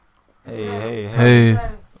Hey.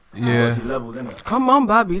 Yeah. Levels, innit? Come on,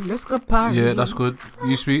 Bobby. Let's go party. Yeah, that's good.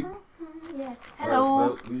 You speak? Yeah.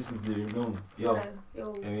 Hello. We just need to do normal. Yo.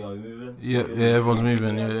 Yo. Hey, are you moving? Yeah, everyone's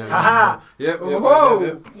moving. Yeah. Haha! Yeah.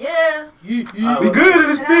 Whoa. Yeah. You We good in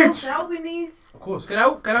this Can bitch! I open these? Of course. Get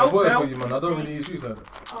out. I work for you, man. I don't really use sweets like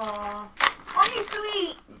that. Aw. Oh, you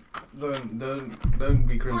sweet. Don't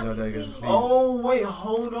be cringe like that again. Please. Oh, wait,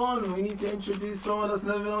 hold on. We need to introduce someone that's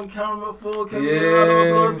never been on camera before. Can we Yeah. round of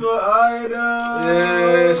applause for Ida?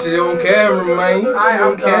 Yeah, she on camera, man. She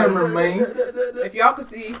on camera, man. If y'all can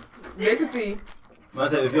see, they can see. Man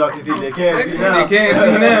said if y'all can see, they can't see They now. can't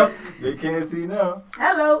see now. They can't see now.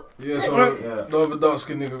 Hello. Yeah, so Yeah. the other dark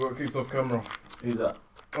skinned nigga got kicked off camera. Who's that?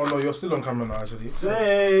 Oh no, you're still on camera now, actually.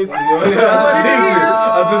 Safe. I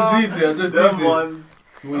just Them did it. ones.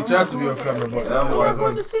 We tried to be on camera, but Them What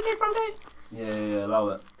ones. was the CK from there? Yeah, allow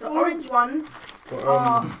it. The orange ones But,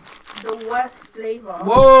 are the worst flavour.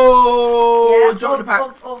 Whoa! Yeah, Drop the pack.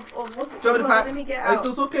 Of what's it Drop the called? pack. Let me get Are you out.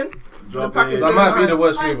 still talking? Drop pack it. is that might be the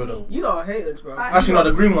worst flavour though. You lot are haters, bro. Actually, no,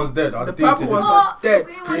 the green one's dead. I The deep purple it. ones are dead.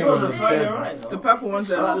 Green ones ones are are dead. dead. Right, The purple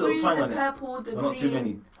ones are Strawberry. Strawberry, little tongue the on it. purple, the But not too green,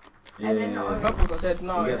 many. and then the Yeah. orange. Purples are dead.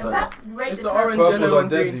 No, You it's get The some. it's the purple. orange, Purples yellow, are and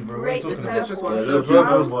deadly, green. bro. What are you Rate talking the The about? citrus purple. ones. Yeah, The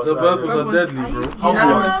purples are Purple. deadly, Are you bro.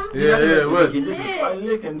 Unanimous. Yeah, Unanimous. word. This is fine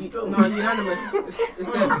licking still. No, unanimous. It's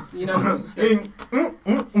dead. Unanimous. It's dead.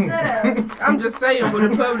 Shut up. I'm just saying what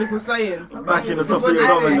the public was saying. Back in the top of What your they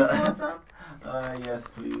comment. say. You want some? Yes,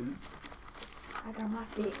 please. I got my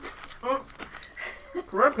fix.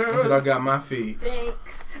 That's what I got my feet.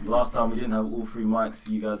 Thanks. Last time we didn't have all three mics.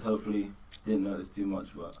 You guys hopefully didn't notice too much,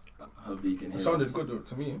 but hopefully you can hear It sounded us. good though,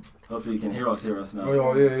 to me. Hopefully you can hear us now.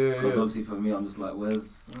 Oh yeah, yeah, Because yeah. obviously for me, I'm just like,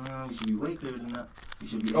 where's? We should be way clearer than that. We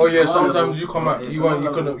should be. Oh yeah, It's another sometimes level. you come out, It's you weren't, you another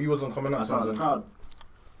couldn't, level. you wasn't coming out That's not the sometimes. crowd.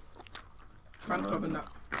 Fan club and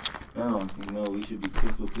that. No, we should be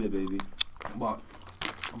crystal clear, baby. But,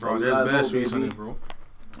 Bro, bro, there's live bare all, sweets on baby. it, bro.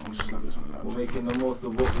 I was just like this on We're that. making the most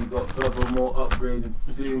of what we got. Furthermore, upgraded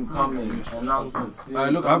soon coming. Announcement soon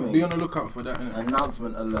Look, I'll be coming. on the lookout for that. Innit?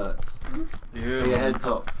 Announcement alerts. Yeah, For your man. head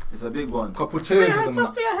top. It's a big one. Couple changes and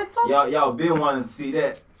that. Y'all been wanting to see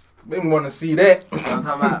that. Been want to see that. I'm talking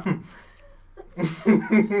about.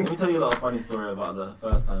 Let me tell you a little funny story about the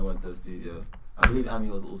first time I went to the studio. I believe Amy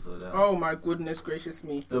was also there. Oh my goodness gracious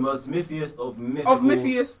me. The most mythiest of mythical.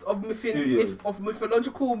 Studios. Of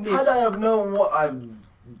mythological myths. Had I have known what I've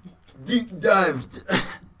deep dived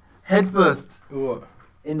head first What?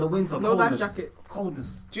 in the winter. No life coldness. jacket.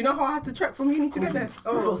 Coldness. Do you know how I had to trek from uni to get there?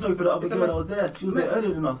 I felt sorry for the other it's a girl that mess. was there. She was there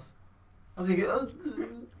earlier than us. I was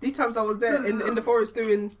thinking, These times I was there in the forest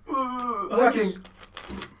doing working.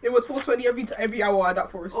 It was 4:20 every hour at that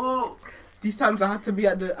forest. Oh. These times I had to be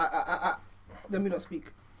at the. Let me not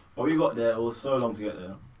speak, Oh, we got there. It was so long to get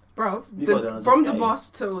there. bro. You got there, I was From just the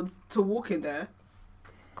saying. bus to walking there,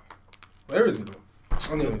 Where is it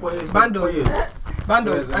though? Anyway. Bando. Where is it? and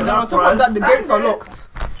then on top of that, the gates are locked.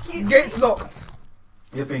 Excuse me. Gates locked.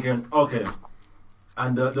 You're thinking, okay.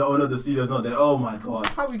 And the owner of the studio's not there. Oh my god.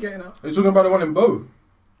 How are we getting out? Are you talking about the one in Bow?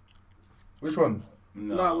 Which one?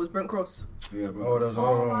 No, it was Brent Cross. Yeah, Oh, bro. there's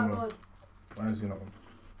Oh one. my No. god. I ain't seen that one.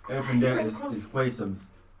 Everything there is Quaysums.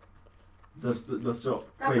 The shop.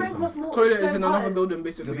 That brand Quaysums. costs more. Toilet It's is so in another butters. building You're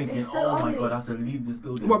basically. thinking, It's so oh my ugly. god, I have to leave this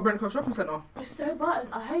building. What, Brent Cross Shopping Centre? It's so butters.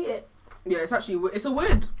 I hate it. Yeah, it's actually it's a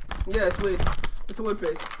weird. Yeah, it's weird. It's a weird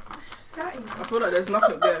place. It's scary. I feel like there's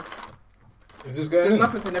nothing there. Is this going There's in?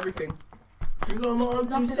 nothing and everything. You know, no, I'm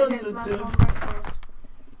too Nothing against my sensitive. mum, Brent Cross.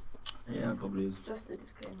 Yeah, probably is. Just a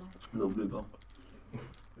disclaimer. Little blue bell.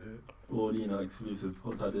 Or, you know, exclusive.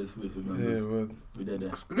 Hot Tide exclusive members. Yeah, word. We did there.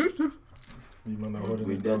 Exclusive. You man are holding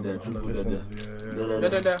We it dead down there, on the triple dead listens. there. Yeah, Da,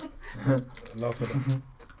 da, da. yeah. Love for that.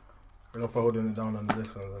 We're not for holding it down on the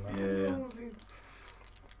listens and that. Yeah.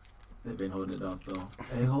 They've been holding it down still.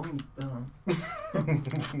 Hey, hold me down.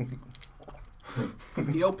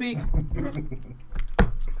 EOP.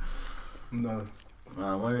 No.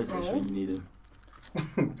 Man, where is Ish when you need him?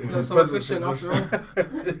 You're so efficient after all.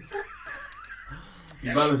 He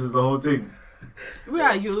balances the whole thing. Where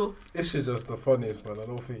are you? This is just the funniest, man. I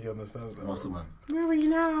don't think he understands that. Muscle man. Where are you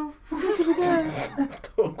now?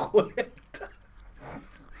 Don't call it.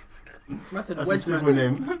 I said That's wedge his man.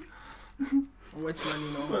 name. Wedge man,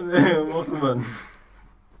 you know. Muscle man.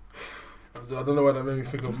 I don't know why that made me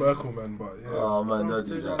think of Merkel, man, but yeah. Oh man, I'm don't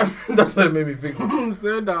so do dumb. that. That's what it made me think of.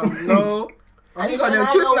 So dumb. No. And He it's got them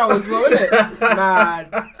an twists idol. now as well,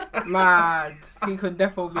 innit? Mad. He could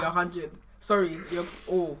definitely be 100. Sorry, you're.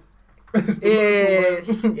 Oh. Ish.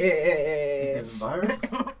 Getting Ish. virus?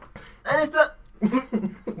 And it's a...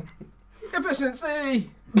 Efficiency.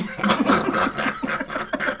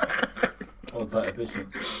 Oh, tight efficient.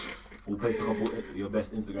 We'll paste a couple of your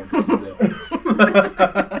best Instagram pictures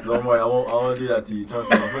there. Don't worry, I won't do that to you. Trust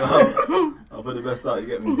me. I'll put the best out. You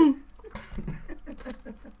get me?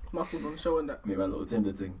 Muscles on show and that. Make my little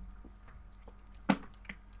Tinder thing.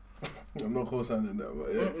 I'm not co-signing that,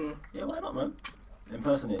 but yeah. Mm-mm. Yeah, why not, man?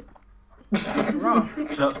 Impersonate. Raw.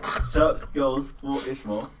 Sharps girls for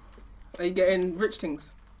Ishmael. Are you getting rich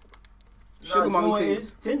things? Nah, Sugar you know mummy what it things.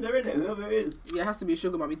 is? Tinder, innit? Whoever it is. Yeah, it has to be a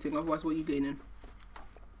sugar mummy thing. Otherwise, what are you gaining?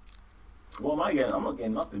 What am I getting? I'm not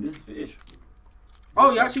getting nothing. This is for Ish.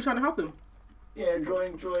 Oh, you're actually trying to help him? Yeah,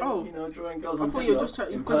 drawing, Oh. drawing girls I on thought Tinder. you were just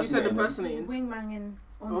because you said impersonating them. impersonating. Wingmanging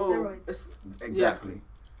on Oh, steroids. Exactly.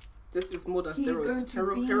 this is more than He's going steroids.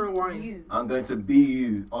 to be Heroin. you. I'm going to be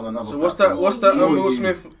you on another So what's that? platform. What's that? For Will you.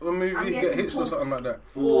 Smith movie? I'm Get getting hitched or pumped. something like that.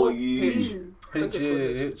 For you. You. Hitch, it's yeah, called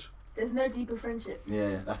hitch. There's no deeper friendship.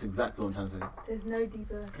 Yeah, that's exactly what I'm trying to say. There's no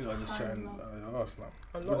deeper. You know, just kind of trying love. ask now.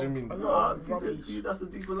 A What lot do you of- mean? a Nah, lot of rubbish. that's the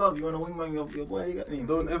deeper love. You want to wingman your boy, you get me?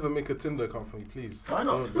 Don't ever make a Tinder account for me, please. Why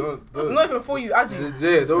not? Don't. Not even for you, as you.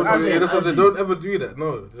 Yeah, don't. As Yeah, in, that's what I as said. in. Don't ever do that.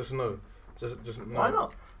 No, just no. Just no. Why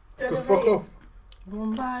not? Because fuck off.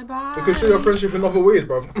 Boom, bye bye. You can show your friendship in other ways,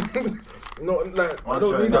 bruv. Not like Why I not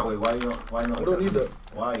don't show it need that that. way? Why you not? Why not? I don't need that.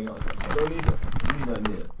 Why are you not I accepting? don't need that. You don't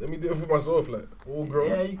need it. Let me do it for myself, like all grown.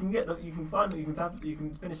 Yeah, you can get. You can find. You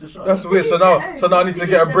can finish the shot. That's weird. So now I need to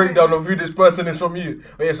get a breakdown of who this person is from you.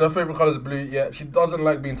 Oh, yeah, so her favorite color is blue. Yeah, she doesn't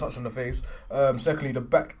like being touched on the face. Secondly, the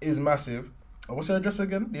back is massive. What's her address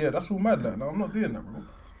again? Yeah, that's all mad. Like, no, I'm not doing that, bro.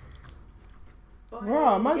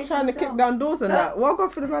 Bro, man's trying to kick down doors and that. What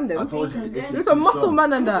got for the man I then? told you. There's a muscle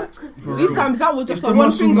man and that. For These real. times that was just It's a the one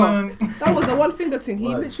muscle, finger. man. That was a one finger thing. He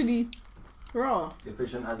Word. literally, raw.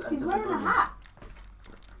 Efficient as He's wearing a hat.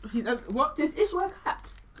 He what? Does Ish wear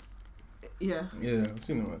caps? Yeah, Yeah, I've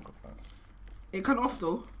seen him. it can off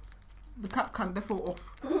though. The cap can defo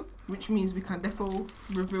off, which means we can defo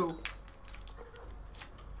reveal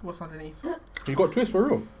what's underneath. You got twist for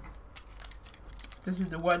real. This is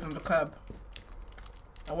the word on the curb.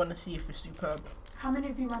 I want to see if it's superb. How many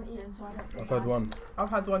of you man eating? So I don't. I've had one. I've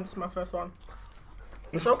had one. This is my first one.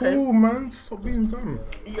 It's okay. cool, man. Stop being dumb.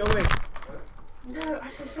 Eat away. No, I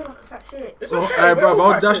just feel like a fat shit. It's So, okay. alright, we're bro, all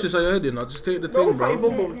I'll fat dash shit. this at your head in. I'll just take the We're all thing, fatty bro.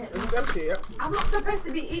 bum bums. It's empty, yeah. I'm not supposed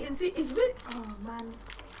to be eating sweet. It's really. Oh man,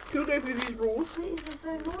 Who gave you these rules? sweeties are so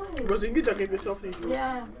annoying. Was it you that gave yourself these rules?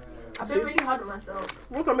 Yeah, I've See? been really hard on myself.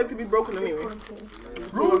 Rules are meant to be broken This anyway. quarantine.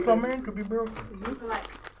 Rules are meant to be broken. For like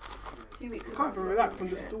 2 weeks. I can't even relax from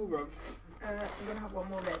the stool, bro. I'm gonna have one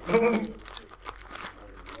more bed.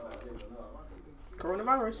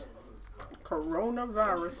 Coronavirus.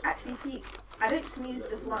 Coronavirus. Actually, peak. I don't sneeze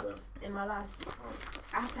just once in my life.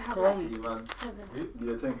 I have to have Corona. like See, man. 7. Do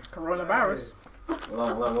your thing. Coronavirus.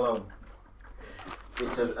 Long.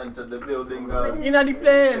 Bitch has entered the building, guys. You know the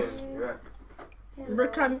place. Yeah, right.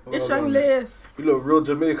 Rick and Hold Ish on. and Lace. You look real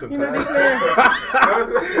Jamaican, You know the cuz. place.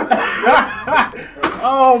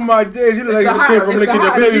 Oh my days, you look like you just came from linking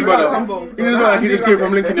your baby brother. You just look like you just came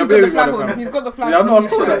from linking your baby brother, fam. He's got the flag Yeah, I know, on I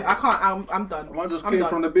his saw shirt. that. I can't. I'm done. Man just I'm came done.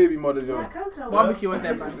 from the baby mother, yo. Like coconut water. Barbecue on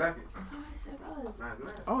there, man. Oh, it's so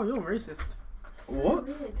gross. Oh, you're racist. So What?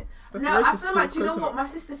 weird. That's No, I racist feel like, towards you know what? My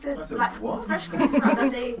coconuts. sister I says, said, like, what? fresh coconut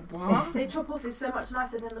that What? they chop off is so much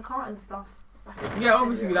nicer than the carton stuff. Like, it's Yeah, fresh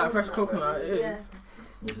obviously, and like it's fresh coconut. coconut, it Yeah. is.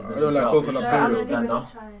 This is I the don't like South. coconut So period. I'm only gonna Gander.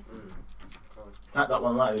 try. Tap that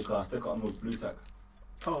one lightly because I stick on the blue sack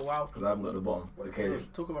Oh wow. because I haven't got the bottom, the cage.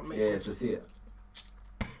 Talk about Yeah, matrix. to see it.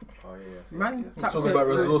 Man, tapped talking it about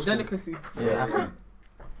with resourceful. delicacy. Yeah, have to.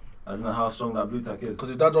 I don't know how strong that blue tack is.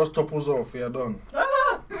 Because if that just topples off, yeah, done.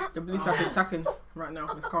 The blue tack is tacking right now.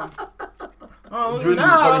 It's calm. Oh During no!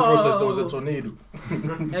 the recording process, there was a tornado.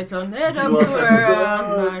 A tornado blew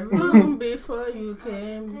around my room before you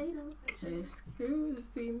came. Excuse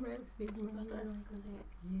the message.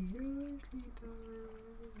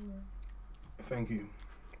 Thank you.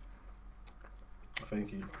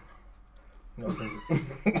 Thank you. No sense.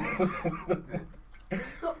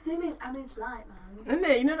 Stop dimming Amin's light, man. Isn't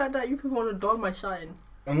it? You know that you people want to dog my shine.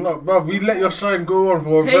 I'm not, bruv. We let your shine go on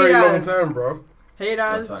for a very long Haters. time, bruv.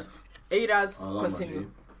 Haters, That's facts. haters, I love my continue G.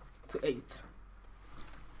 to 8.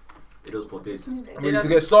 It was potatoes. I'm ready to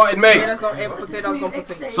get started, mate. Haters got 8, potatoes got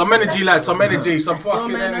potatoes. Some energy, lads. Some energy. Some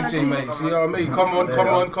fucking energy. energy, mate. See what I mean? Come on, come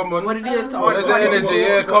on, come on. What it is to all What is the energy?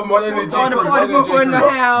 Yeah, come on, energy. all the crew, party energy, people in the crew.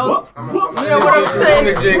 house. What? You know what I'm saying?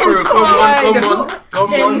 Energy, crew. Come on, come on,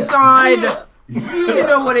 come on. Inside. You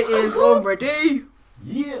know what it is already.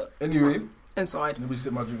 Yeah. Anyway, Inside. let me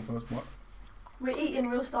sip my drink first, what? We're eating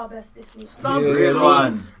real Starburst this week. Real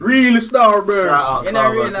one. Real Starburst. Shout out In a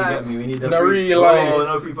real Starburst, you life. get me. We need the In a free- real life. Oh,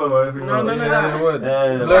 no free promo, no free promo. No, Yeah, word.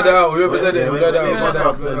 Yeah, Blood out. Whoever said it, blood out. Yeah, Blood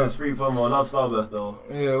out. There's Blood free promo. Love Starburst though. out.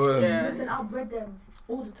 Yeah, word. Yeah. Listen, I'll bread them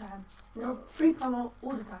all the time. No, free promo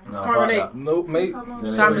all the time. No, Can't fuck relate. that. Nope, mate. Free promo.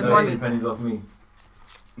 Then Time they is got money. 80 pennies off me.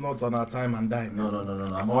 Not on our time and dime. No.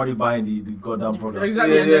 I'm already buying the goddamn product.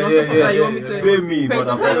 Exactly. Yeah, And then on yeah, top of yeah, that, you want me yeah, to yeah. Pay me, Pay but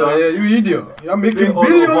to I'm sell Yeah, it. you idiot. You're making Pay all of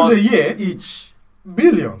billions us a year. each.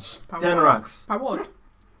 Billions. 10 racks. Per what?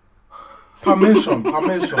 Per mention. Per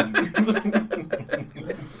mention.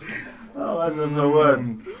 Oh, I don't know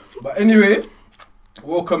word. But anyway,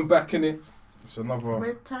 welcome back, innit? It's another.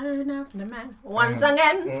 Return of the man. Once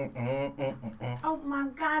again. Oh my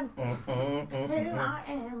God, here I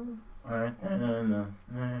am.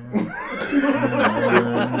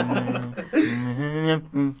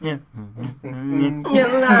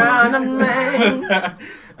 You're not a man.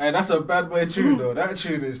 Hey, that's a bad boy tune though. That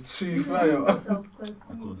tune is too fire. Yourself, 'cause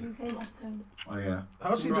you came off tone. Oh, yeah.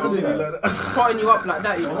 How's she Bro. judging you like that? Potting you up like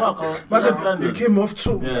that, you know. Man said you came off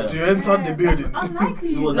too Yeah. as you entered the building. Unlike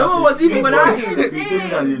you. No one was even gonna at you.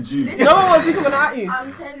 Listen, No one was even gonna at you.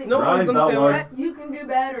 I'm telling No you. one was gonna say one. what. You can do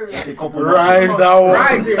better. Rise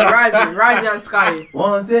down. Rising and sky.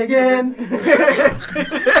 Once again.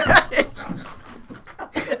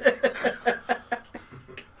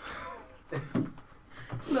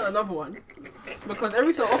 No, another one. Because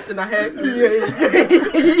every so often I hear, and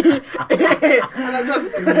I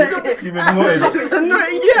just, You been annoyed. no,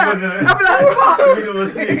 yeah, I'm like,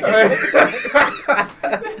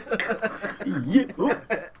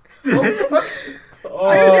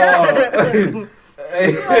 Oh.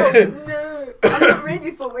 No, I'm not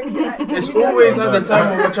ready for when you actually. It's always at the time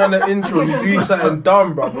when we're trying to intro, you do something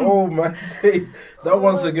dumb, bro. Oh my days. That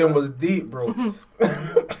once again was deep, bro.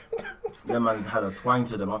 That man had a twang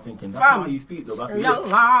to them. I'm thinking, that's Fam. not how you speak though. That's young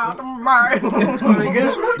weird. lad, man.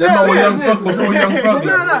 They're not young thug before young thug.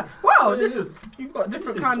 No, like. no. Wow, this you've got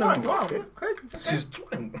different This is kind of twang. wow. Okay. Crazy. She's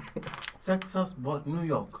twang. Texas, but New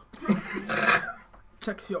York.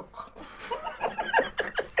 Tex York.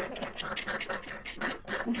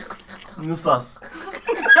 New sus.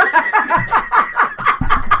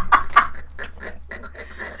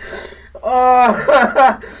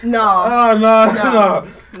 No. Oh, no.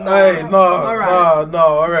 Hey, no. Alright. No,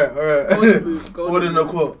 alright. Golden boot, golden Order in the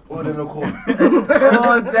court. Order in the court.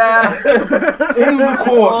 Oh, damn. In the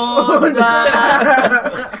court. Oh,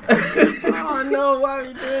 damn. Oh no, why are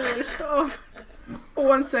we doing this? Oh.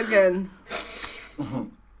 Once again.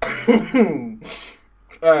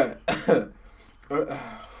 Alright.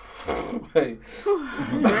 Hey.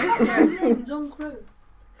 John Crow.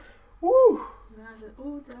 Woo. And I said,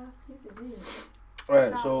 oh, damn, he's a real.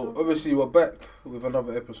 Alright, so obviously we're back with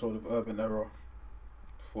another episode of Urban Error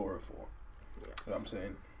 404. You know what I'm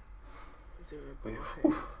saying? But,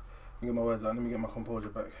 whew, let me get my words out, let me get my composure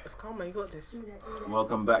back. It's calm, man. You got this.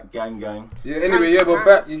 Welcome back, gang. Yeah, anyway, yeah, we're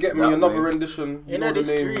back. You get me That another way. rendition. You You know know the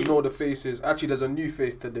the name, you know the streets. faces. Actually, there's a new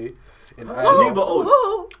face today. In New Ireland. but old.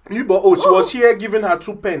 New but old. She was here giving her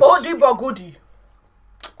 2 pence. Oh, Debo Goody.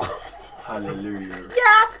 Hallelujah.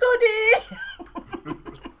 Yes, Goody.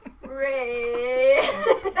 Ray.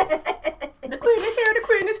 The queen is here. The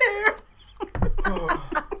queen is here.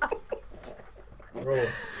 Bro.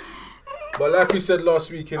 But like we said last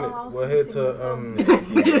week, innit, Oh, I was we're here gonna to sing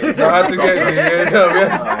I had to get you. Yeah, no, we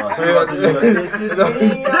had to,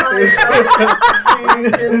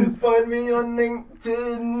 Find me on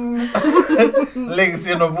LinkedIn.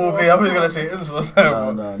 LinkedIn of all people. I was gonna say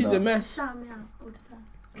Insta. No. He's a mess. Shout me out all the time.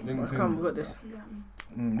 Come, we LinkedIn. got this. You got me.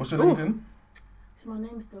 What's your LinkedIn? It's my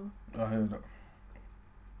name still. I hear that.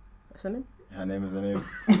 What's her name? Her name is her name.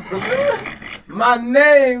 My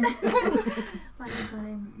name. My name's my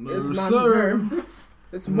name. No, It's my sir. name.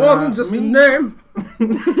 It's more than just a name.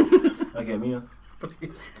 Okay, Mia.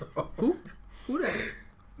 Please stop. Who that?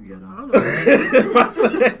 Yeah, I no. don't know.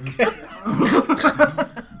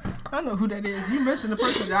 I know who that is. You mentioned the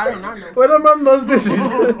person that I don't know. When a man does this,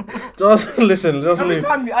 just listen, just Every leave.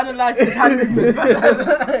 time you analyze his hand movements,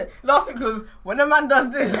 last week was when a man does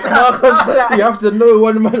this. You have to know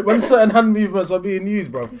when certain hand movements are being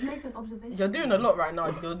used, bro. He's making observations. You're doing a lot right now.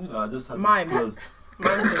 You're So I just had to Mime. close.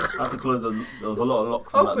 minding. Had to close the. There was a lot of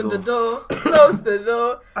locks on Open that the door. door, close the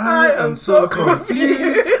door. I am so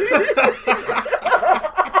confused.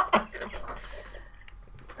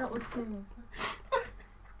 That was smooth.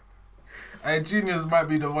 Hey, Genius might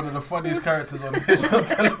be one of the funniest characters on national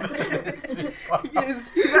television. Yes,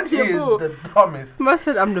 he's He actually a is fool. the dumbest. Man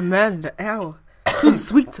said I'm the man of the hour. Too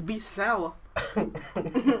sweet to be sour. He's an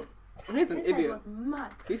His head idiot. was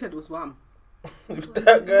mad. He said it was wham. If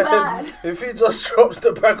that guy, Mad. if he just drops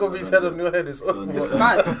the back of his head on your head, it's over. It's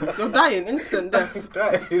mad. You're dying. Instant death.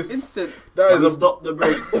 That is Instant. that Can is we a stop the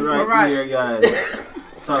brakes right Alright. here, guys.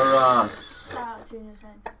 Taras. Shout out Junior's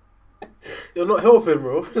head. You're not helping,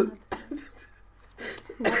 bro. You're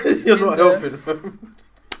In not the- helping. Man.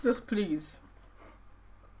 Just please.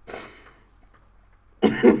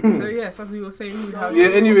 So yes, as we were saying, we would have Yeah.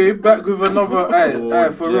 Anyway, back with another. Aye,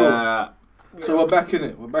 for real. Yeah. So we're back in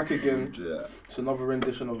it. We're back again. Yeah. It's another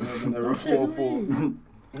rendition of Urban Era 404. You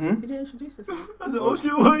didn't introduce yourself. I said, oh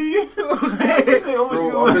shit, what are you? I said, oh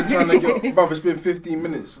Bro, I've been shit, trying to get. Bruv, it's been 15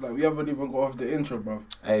 minutes. Like we haven't even got off the intro, bruv.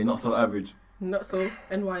 Hey, not so average. Not so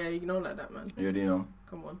NYA, you know like that, man. You already know.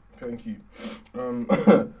 Come on. Thank you.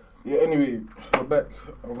 Yeah. Anyway, we're back.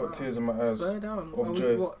 I've got tears in my eyes. Swear down. of Are we,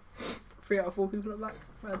 joy. what? 3 out of 4 people are black.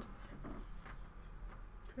 Mad.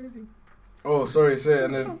 Crazy. Oh, sorry, say it.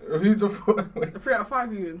 And then who's the? 3 out of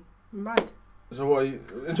 5 even. Mad. So what?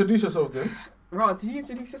 Introduce yourself then. Right, did you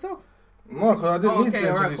introduce yourself? No, because I didn't Oh, need okay, to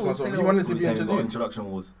alright, introduce cool. myself. Say You no. wanted to We be saying we've got introduced.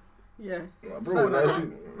 introduction wars. Yeah. Bro, So, that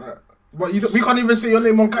is, but you, we can't even say your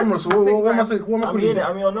name on camera. So what am I saying? What am I I'm calling in it, you?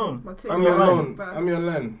 I'm your known. My take I'm is your mad, known. but- I'm your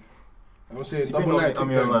land. I'm saying She double been on night. it,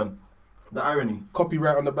 I'm your man. The irony.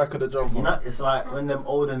 Copyright on the back of the jumper. You know, it's like when them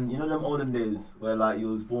olden days where like you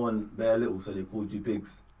was born bare little, so they called you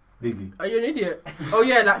pigs. Biggie. Are you an idiot? Oh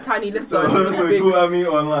yeah, that tiny lister. So is you big. call me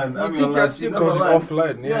online. You I'm think you're online. stupid. Because it's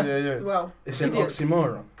Online. offline. Yeah. Well, It's an idiots.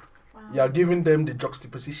 oxymoron. Wow. You're giving them the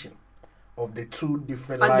juxtaposition of the two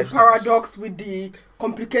different And the lifestyles. paradox with the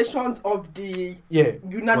complications of the Yeah.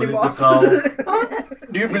 unanimous. Political.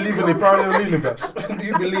 Do you believe in a parallel universe? Do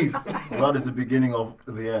you believe? That is the beginning of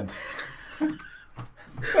the end.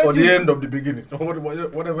 Or the end of the beginning?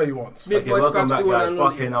 Whatever you want. Big Okay, boy welcome scraps back, the one guys. and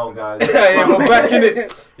only. Fucking hell, guys. Yeah, we're back in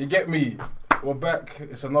it. You get me? We're back.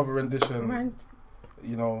 It's another rendition. Man.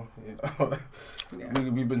 You know, Yeah.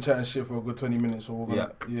 we've been chatting shit for a good 20 minutes. So we're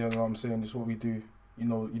gonna, you know what I'm saying? It's what we do. You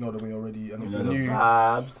know the way already. And You if know you're the new,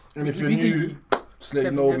 vibes. and if you're We new, do. just let you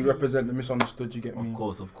Heavy, know we heavy. represent the misunderstood. You get me? Of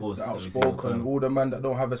course. The every single outspoken, time. all the man that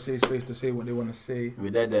don't have a safe space to say what they want to say.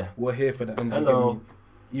 We're there. We're here for that. And you Hello. get me?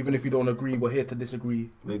 Even if you don't agree, we're here to disagree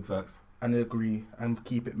Big facts. and agree and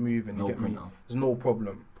keep it moving. You No get me? printer. There's no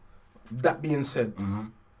problem. That being said, Mm-hmm.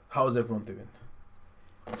 how's everyone doing?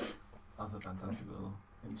 That's a fantastic little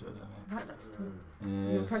intro there, mate. Right, that's too.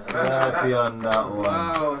 Yes, You're 30 on that one.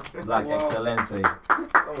 Wow. Black Wow. Excellency.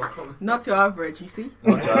 Not your average, you see?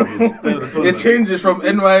 Not your average. Play with the It tournament. changes from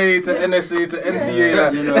NYA to NSA to NTA. Yeah,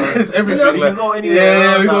 like, you know. it's everything. You We know, can go anywhere.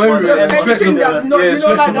 Yeah, we go everywhere. Just It's anything flexible. that's not, Yeah, you it's know,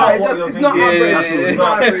 like flexible. that. What It's, you're it's not thinking. average. Yeah, It's yeah,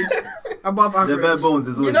 not yeah. average. Above The bare average. bones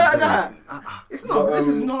is You what know you're like saying. that? It's not. But, This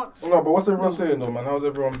is not. No, but what's everyone saying though, man? How's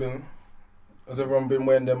everyone been? Has everyone been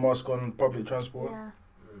wearing their mask on public transport? Yeah.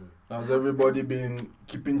 Has everybody been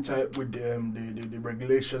keeping tight with the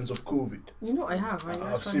regulations of COVID? You know I have.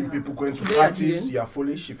 I've seen people going to Today I parties. didn't. You're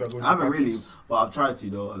foolish if you're going I haven't to really, parties. but I've tried to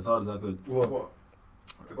though, as hard as I could. What?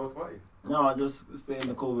 To go to party? No, I just stay in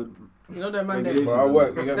the COVID. You know that man Regulation. But there. I work.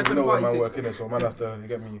 You get me? Definitely You know where party. man work in it, so man have to. You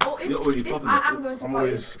get me? Or You're already if popping I it. am going to I'm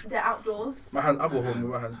parties, always- they're outdoors. My hands. I go home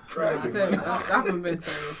with my hands dry. I big don't- man. I haven't been to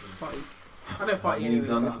parties. I don't party anyway.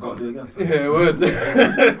 So I've it's got to cool. do it again. Yeah, word.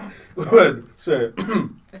 Word. So,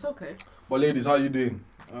 It's okay. but ladies, how you doing?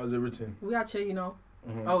 How's everything? We actually, you know.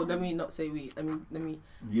 Mhm. Oh, let me not say we. Let me.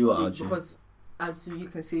 You are speak, Archie. because, as you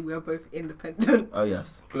can see, we are both independent, Oh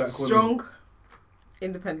yes. Black strong,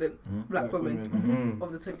 independent Mhm. black women Mhm.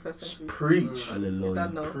 of the 21st century. Preach. You don't Hallelujah.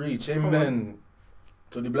 know. Preach. Amen.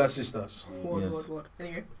 To the black sisters. Word, Yes. word, word.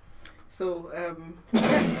 Anyway, so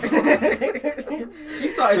she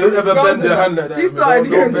started. Don't ever spells bend their and- hand like that. She man. started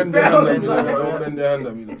Don't doing bend their hand like spells. that. Don't bend their hand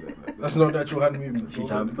at me like that. That's not natural hand movement. She Don't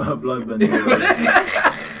tried bend- blood bending. I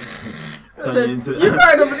Turn said, you into. you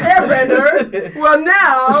heard of an airbender? Well,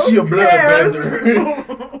 now She a blood yes.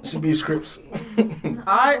 bender. She be scripts.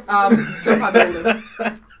 I jump out the window.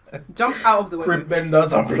 Jump out of the window. Crip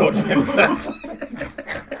benders and blood benders.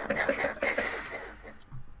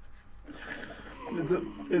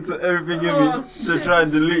 It's everything in Oh, me to shit. try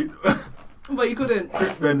and delete. But you couldn't.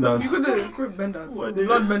 Benders. You couldn't. Grip benders. What did-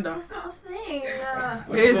 Blood bender. That's not a thing.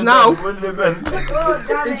 It is now. What did they bend? God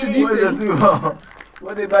damn it. Introduce What is this?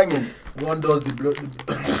 What they banging? One does the blood.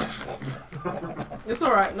 It's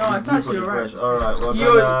alright. No, it's actually alright. Alright, well, You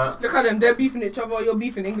gonna... look at them. They're beefing each other. You're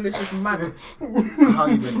beefing English. It's mad. How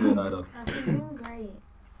you been doing, Ida? I've been doing great.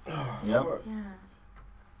 Yeah? Yeah.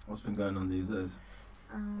 What's been going on these days?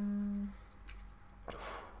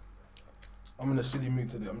 I'm in a silly mood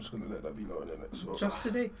today. I'm just gonna let that be known in it. So Just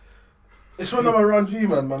today. it's when I'm around you,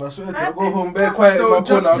 man. I swear to you, I go home very quiet in So my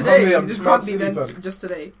just corner. I'm today. coming. I'm This just can't mad be silly, then. fam. Just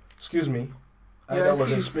today. Excuse me. Hey, You're that wasn't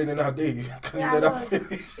excused. spinning out, did you? Can Yeah, you let I that was.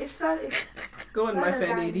 finish? It's fun. It's Go on, my fun fair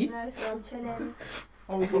and lady. You know, so I'm chilling,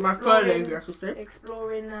 Oh, my fair lady, I should say.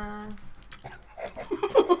 exploring. New hobbies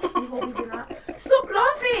and that. Stop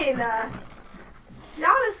laughing. Y'all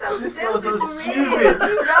are so This stupid. girl's so for me. stupid. Y'all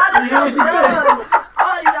You are hear so what she said? dumb.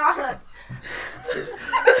 Oh, y'all.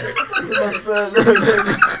 To my friend.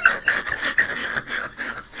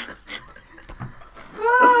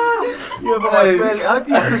 Yeah, but my friend, how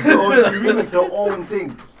can you just your own remix your own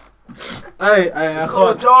thing? Hey, I It's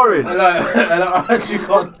so jarring. And I actually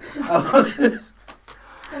can't.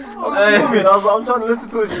 I'm trying to listen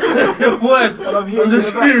to what she said. What? And I'm hearing I'm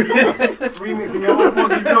just you in the screaming. back, remixing your own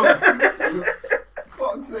fucking jokes.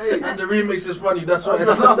 Fuck's sake. And the remix is funny, that's why. I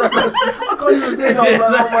can't even say that. I'm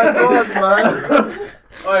like, oh my god, man.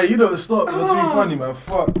 Alright, you don't stop. You're too funny, man.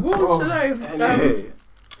 Fuck. Whoa, Oh. should I?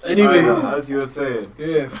 Anyway, As you were saying.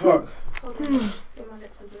 yeah, fuck. Hold on. Get my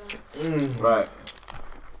lips again. Right.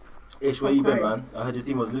 Ish, where you been, man? I heard your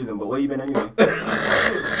team was losing, but where you been anyway?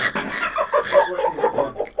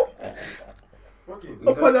 What team?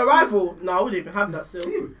 For the rival? No, I wouldn't even have that still.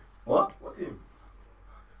 Team? What? What team?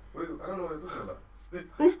 Wait, I don't know what you're talking about.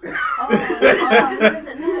 Oh, he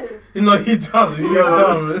doesn't know. No, he does. He's Yeah,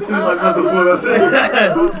 got man. dumb.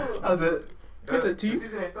 That's it. What's it, The two?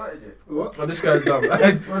 season ain't started yet. What? Oh, this guy's dumb.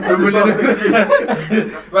 Man, What's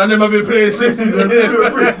them have been playing since he's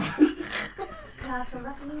Careful,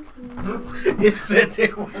 that's me. He said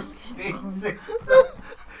it was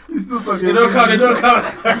He's still stuck They don't count, they don't count.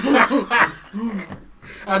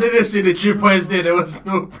 I didn't see the 3 points there. There was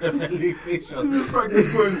no Premier League fixtures.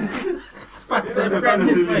 Practice points.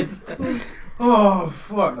 Practice points. Oh,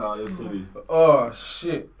 fuck. Nah, you're silly. Oh,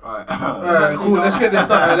 shit. Alright. Alright, cool. Let's get this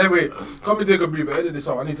started. Anyway, come me take a breather. Edit this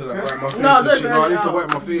out. I need to like wipe my face No, and don't shit. edit No, I it need to out.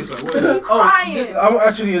 wipe my face. Like, what? Crying. I'm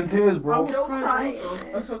actually in tears, I bro. was Don't crying cry. also.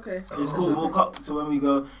 That's okay. It's cool. We'll cut to when we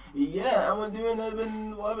go, yeah, and we're doing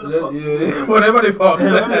whatever the fuck. Yeah, whatever they fuck.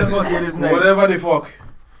 Whatever the fuck it is next. Whatever they fuck.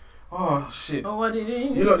 Oh, shit. Oh, what did he?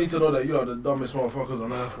 You don't need to know that you are the dumbest motherfuckers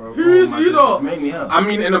on earth, bro. Who's my you goodness, lot? It's made me hurt. I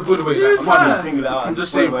mean, in a good way. Who's Like, her? funny. Single it out. I'm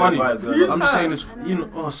just saying funny. Who's I'm just her? saying this. You know.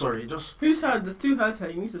 Oh, sorry. Just Who's her? There's two hers here.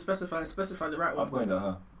 You need to specify the right I one. pointed at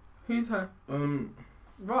her. Who's her?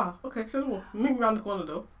 Rah. Okay, so no. Meet me round the corner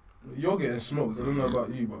though. you're getting smoked. I don't know about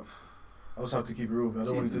you, but I just have to keep it real. I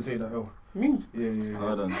don't want you to Jesus. take that L. Me. Yeah.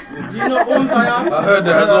 Hold on. Do you know all I am? I heard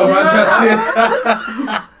that as well,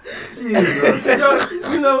 Manchester. Jesus.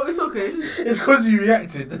 You know, it's okay. It's because you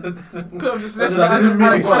reacted. Could have just That's left what I it didn't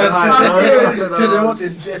mean. as Said I what a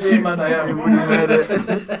dirty man I am. When you heard it. But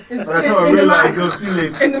I thought I in the realised mic. it was too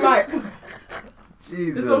late. In the mic.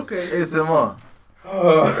 Jesus. It's okay. ASMR.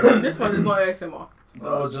 This one is not ASMR.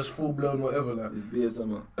 That was just full blown whatever. Like, It's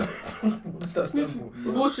BSMR. what's that stand for?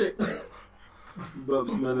 Bullshit. Burp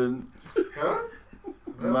smelling. Huh?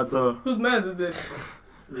 Matter. Whose man's is this?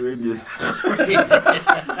 Radius.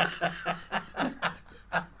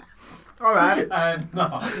 Alright.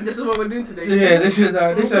 No. This is what we're doing today. Yeah, this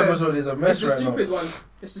Okay. episode is a mess It's a right stupid now. one.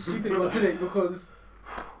 It's a stupid one today because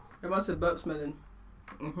everyone said burp smelling.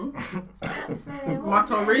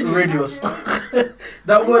 Matter radius. Radius.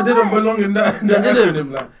 That word didn't belong in that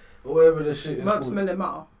acronym, like whatever the shit is Burp called. smelling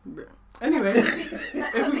matter. Anyway,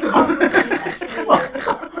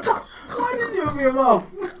 Why did you open your mouth?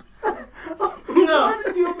 no. Why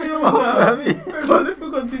did you open your mouth? Because if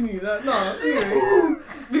we continue that, no.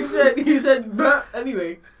 Anyway, he said burp.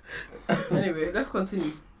 Anyway, let's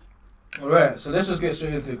continue. Alright, so let's just get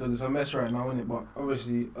straight into it because it's a mess right now, isn't it? But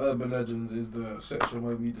obviously, Urban Legends is the section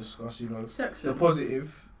where we discuss, the Section.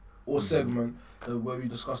 positive or segment where we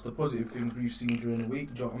discuss the positive things we've seen during the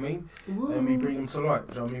week. Do you know what I mean? And we bring them to light.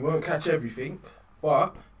 Do you know what I mean? We won't catch everything,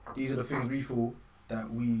 but these are the things we feel that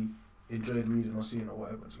we enjoyed reading or seeing or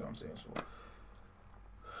whatever. Do you know what I'm saying? So,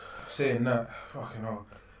 saying that, fucking hell.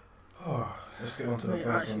 Oh, let's get on to the Mate, I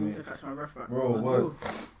first actually one. need to catch my breath back. Bro, Because, what? ooh,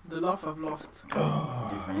 the laugh I've laughed.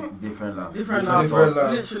 Different laugh. Different laugh. laugh.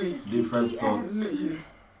 laugh. Literally. Different sorts. Literally.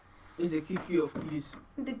 It's the kiki of keys.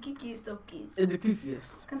 The geekiest of kids. It's the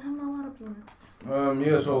kickiest. Can I have my water peanuts?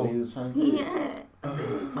 Yeah, so, He was trying to. Yeah. you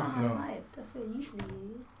know. Outside. That's where it usually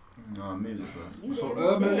is. No, music, bro. You So there,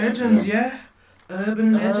 Urban there. Legends, yeah?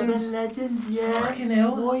 Urban Legends. Legends, Fucking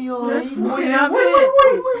hell. Let's boy, fucking yeah, have it.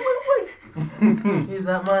 Is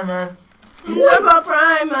that my man? Never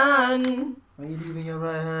prime man. Are you leaving your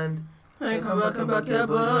right hand? Hey, come back, your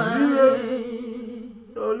boy.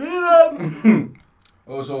 Don't leave him!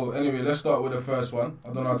 Also, anyway, let's start with the first one. I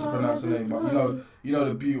don't know how to pronounce the name, but you know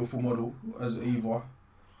the beautiful model as Eva.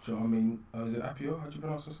 Do you know what I mean? Is it Apio? How do you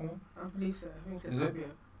pronounce her name? I believe so. I think it's Is it? Fabio.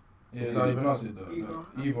 Yeah, is that how you pronounce it? Eva.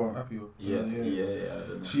 Eva Appiah. Yeah, I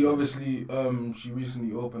don't know. She obviously, she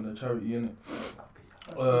recently opened a charity in it,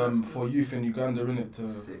 for youth in Uganda in it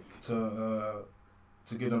Sick. to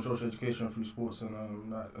give them social education through sports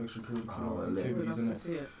and like extracurricular Oh, lit. We'd activities love in to it.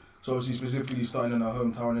 see it. So obviously specifically starting in her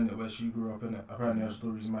hometown in it where she grew up in it. Apparently her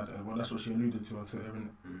story's mad. Well, that's what she alluded to on Twitter in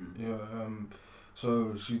it. Mm. Yeah.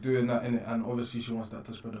 So she's doing that in it, and obviously she wants that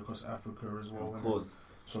to spread across Africa as well. Of innit? course.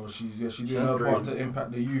 So she's doing She has her part brain. to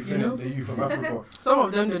impact the youth You in know? it, the youth of Africa. Some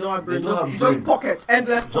of them, they don't have brain. They don't have Just brain. pockets,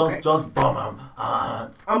 endless pockets. Just bomb.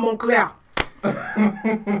 I'm unclear.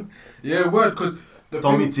 Yeah, word. Because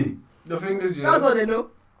Tommy T. the thing is, yeah. That's all they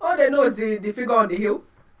know. All they know is the figure on the hill.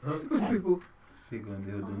 People. Figure on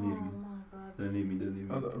the hill, Oh don't need me. my god. Don't need me, don't need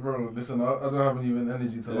me. Bro, listen, I don't have even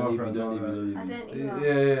energy to laugh Don't need me, right don't now. need me, like. don't need I me. don't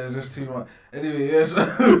Yeah, either. it's just too much. Anyway, yes,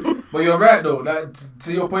 but you're right though. Like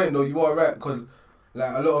to your point though, you are right because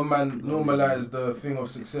like a lot of man normalize the thing of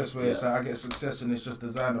success where it's like I get success and it's just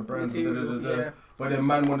designer brands, and Yeah. but then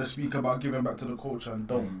man want to speak about giving back to the culture and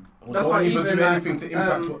don't. Mm. Or That's don't why even even do like, anything to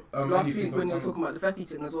impact last anything. week when they were talking about the Fecky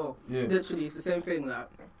thing as well. Yeah. Literally, it's the same thing. Like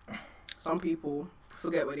some people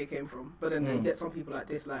forget where they came from, but then they get some people like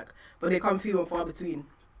this, like, but they come few and far between.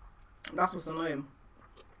 That's what's annoying.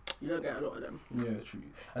 You don't get a lot of them. Yeah, true.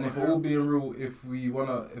 And if we're all being real, if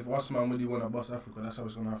us man really wanna bust Africa, that's how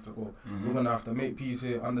it's gonna have to go. Mhm. We're gonna have to make peace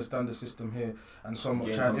here, understand the system here, and somewhat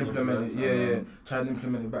Gain try and some implement it. influence Yeah, and, try and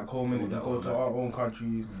implement it back home in it, Pull and that go one to back. our own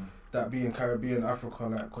countries, Mm. that being Caribbean, Africa,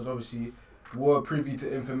 like, because obviously we're privy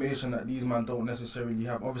to information that these man don't necessarily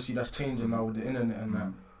have. Obviously, that's changing now with the internet and that.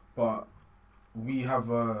 Mm. But we have,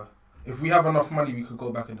 if we have enough money, we could go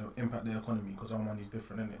back and impact the economy because our money's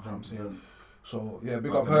different, innit? You know what I'm saying? 100%. So yeah,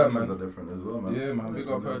 big Our up her, connections man. are different as well, man. Yeah, man. Big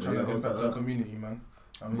up her trying to Yeah, impact yeah. the community, man.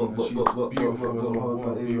 I mean, But she's beautiful as well.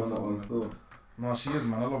 What a beautiful woman. still. No, she is,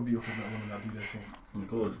 man. I love beautiful black women that do their thing. Of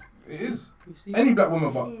course. It is. You see? Any black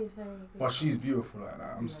woman, but She is very good. but she's beautiful like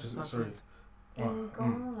that. I'm Yeah, just that's sorry. it. Ain't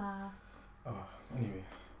gonna lie. Anyway,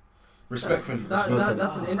 respectfully. That's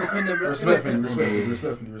an independent black.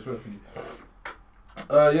 Respectfully.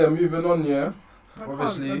 Yeah, moving on. Yeah,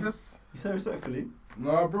 obviously. You say respectfully?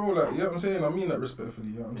 Nah, bro. Like, you know what I'm saying? I mean that respectfully.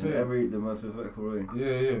 You know what I'm In saying? the most respectful way.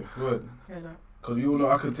 Yeah, good. Because you all know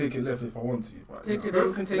I can take it left if I want to. But, Take you it, know.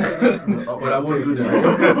 you can take it. But I won't do that.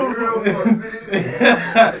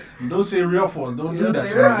 Don't say real force. Don't do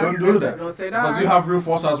that. Don't do that. Don't say Because that. you have real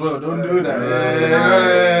force as well. Don't do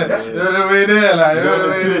that. Yeah. You know the way there, like. You know the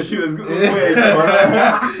way there. shooters.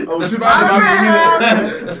 The Spider-Man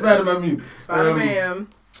meme. The Spider-Man meme. Spider-Man.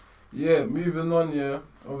 Yeah, moving on, yeah.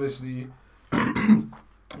 Obviously,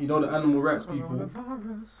 you know the animal rights people.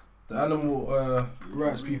 Coronavirus. The animal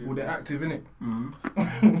rights people, they're active in it.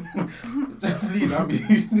 Mm-hmm. Please, I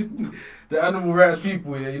mean, the animal rights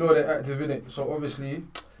people, yeah, you know they're active in it. So obviously,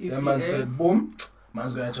 that man said, boom,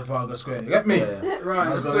 man's going to Trafalgar Square. You get me? Right, the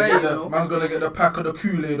Man's square, you know. man's gonna get the pack of the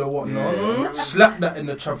Kool-Aid or whatnot. Mhm. Slap that in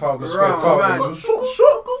the Trafalgar Square. Right.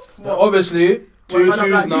 But obviously, Well, man, I'm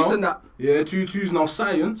 2-2s like now. juicing that. Yeah, 2-2s now.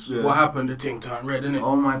 Science. Yeah. What happened? The thing turned red, innit?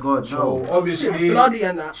 Oh my god, So no. obviously, Bloody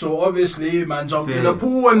and that. man jumped in Fair. the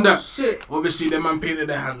pool and that. Shit. Obviously, the man painted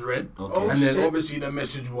their hands red, Okay. and then shit. obviously the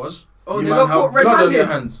message was, Oh, you they man got have caught blood on their red-handed.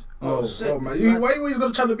 hands. Oh, No, shit. oh man, why are you always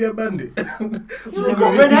gonna try to be a bandit? You said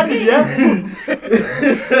got red-handed, yeah?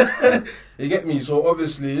 You get me? So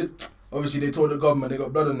obviously they told the government they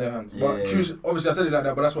got blood on their hands. But Yeah. true, obviously I said it like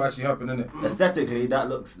that, but that's what actually happened, innit? Aesthetically, that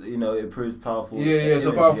looks, it proves powerful. Yeah, it's a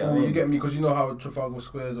image, powerful. you know what I You mean? get me? Because you know how Trafalgar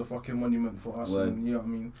Square is a fucking monument for us, Word. and you know what I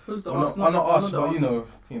mean. Who's the Well, us? not us, the but us. you know,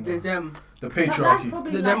 The them. the But that's patriarchy.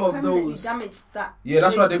 probably The like them of permanently those. damaged that. Yeah,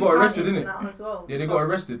 that's why they got Two arrested, houses innit? now as well. Yeah, they So, got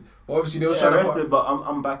arrested. But obviously they were Yeah, trying arrested, to. but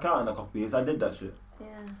I'm back out in a couple of years. I did that shit. yeah.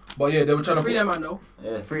 But yeah, they were trying to. Free them, man, though.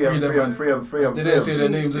 Yeah, free Free them. They didn't say their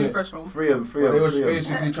names, Soon innit? fresh home. Free them. But they was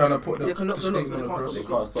basically trying to put the They can knock the locks, but statement they can't across. They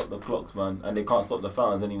can't stop the clocks, man, and they can't stop the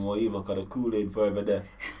fountains anymore either. Cause the Kool-Aid forever there.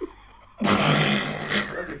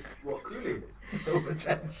 What, Kool-Aid?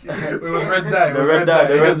 It was red dye. The red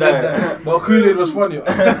dye. But Kool-Aid was funny.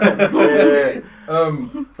 Yeah.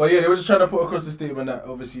 But yeah, they were just trying to put across the statement that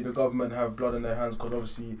obviously the government have blood on their hands because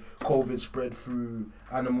obviously COVID spread through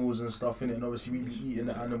animals and stuff in it, and obviously we be eating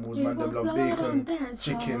the animals, man. They love bacon,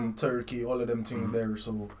 chicken, turkey, all of them things there.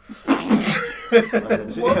 So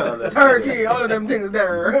Turkey, all of them things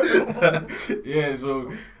there. yeah,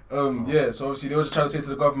 so so obviously they were just trying to say to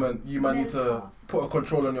the government, you man need to put a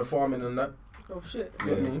control on your farming and that. Oh shit.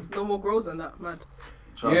 Get me? No more grows than that, man.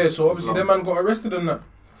 Yeah, so obviously them man got arrested and that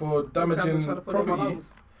for damaging Trying to put it in my property.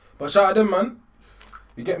 lungs. But shout out them, man.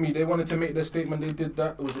 You get me? They wanted to make their statement. They did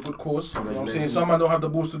that. It was a good cause. You know what I'm saying? Some man don't have the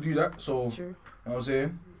balls to do that. So, you know True. what I'm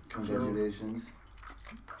saying? Congratulations.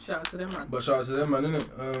 Shout out to them, man. But shout out to them, man,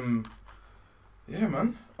 innit? Yeah,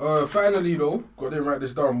 man. Finally, though, didn't write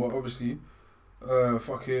this down, but obviously,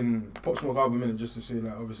 fucking Pop Smoke album, innit? Just to say,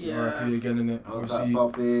 like, obviously, Yeah. RIP again, innit? Obviously,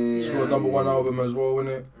 Poppy. it's got a #1 album as well,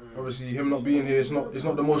 innit? Obviously, him not being here, it's not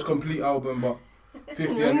the most complete album, but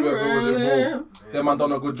 50 and whoever was involved, them man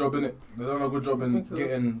done a good job, innit? They done a good job in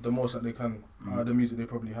getting the most that they can out of the music they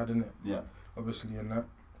probably had, innit? Yeah. Obviously, and that.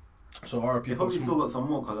 So RIP They Pop probably Smoke. still got some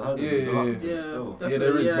more, because I heard Yeah, there's a yeah, deluxe yeah. thing Yeah. still. Yeah,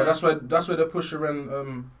 there is, Yeah. but that's where the Pusher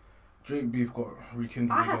and Drake beef got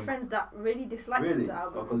rekindled I had again. friends that really disliked Really? the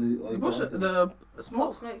album. The Smoke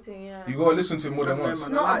smoke. Smoke thing, yeah. You gotta listen to it more than Yeah, once.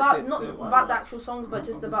 man. Not I about liked it not still. about the actual songs, but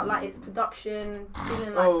just about like its production.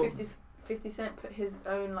 Feeling like Oh. 50 Cent put his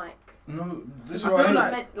own like. No, this is I what feel I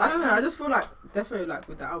like I don't know. I just feel like definitely like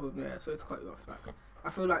with the album, yeah. So it's quite off. Like I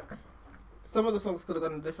feel like some of the songs could have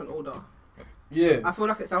gone in a different order. Yeah, I feel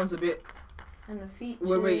like it sounds a bit. And the features,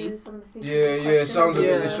 Wait. some of the features. yeah, it sounds a bit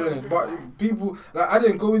Yeah. disjointed. But people, like, I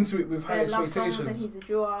didn't go into it with high love songs and expectations. he's a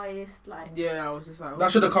drill artist. Like Yeah, I was just like.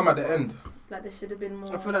 That should have come at the end. there should have been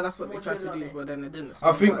more. I feel like that's what they more tried to drill on do, it. but then it didn't.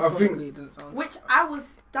 I think- Like, sonically it didn't sound. Which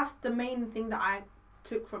that's the main thing that I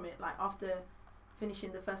took from it. Like after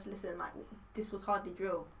finishing the first listen, like this was hardly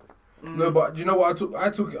drill. No, but do you know what I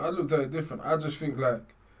took? I looked at it different. I just think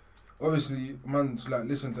like, obviously, man's like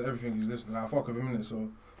listen to everything he's listening. Like, I fuck with him, innit? So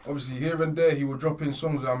obviously here and there he will drop in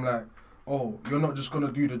songs that I'm like, oh, you're not just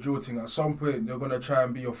gonna do the drill thing. At some point they're gonna try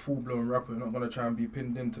and be a full blown rapper. You're not gonna try and be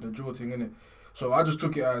pinned into the drill thing, innit? So I just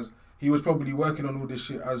took it as he was probably working on all this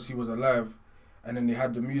shit as he was alive, and then they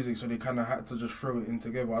had the music, so they kind of had to just throw it in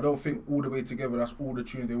together. I don't think all the way together that's all the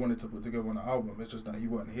tunes they wanted to put together on the album. It's just that he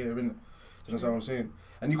weren't here, innit? You know what I'm saying?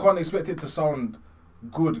 And you can't expect it to sound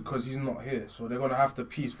good because he's not here. So they're gonna have to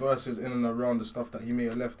piece verses in and around the stuff that he may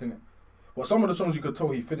have left in it. But some of the songs you could tell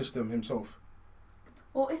he finished them himself.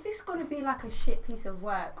 Or if it's gonna be like a shit piece of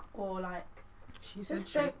work, or like She said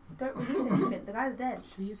just don't release anything. The guy's dead.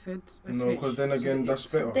 She said. No, because then again that's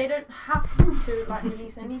better. They don't have to like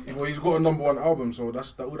release anything. Well, he's got a #1 album, so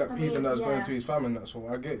that's all that I piece and mean, that's going yeah. to his family. And that, so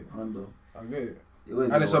I get it. I get it.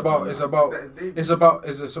 And it's about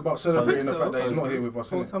celebrating the fact that he's not here with us.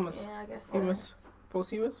 Paul Innit? Thomas. Yeah, I guess. So. Posthumous.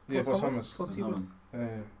 Posthumous. Yeah, posthumous. Posthumous. Yeah.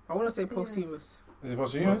 I want to say posthumous. Is it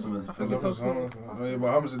posthumous? Posthumous. I think it's posthumous. Oh, yeah, but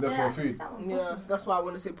Hummus is there for a Yeah, feed. that one. Yeah, that's why I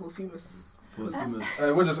want to say posthumous. Posthumous.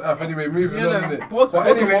 We're just off anyway, moving Yeah, on. no. Innit? Post- But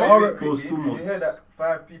anyway, posthumous. Posthumous. You hear that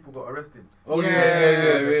 5 people got arrested? oh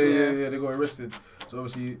yeah, they got arrested. So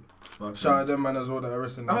obviously, shout out them man as well that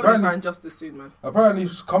arrested I them. hope they find justice soon, man. Apparently,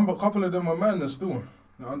 a couple of them are man and still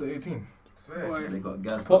they're under 18. Swear. Boy. They got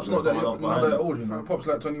gas. Pop's not that, Someone else not behind that them. old, you know. Pop's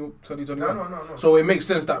like 20, 21. No. So it makes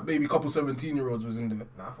sense that maybe a couple 17-year-olds was in there.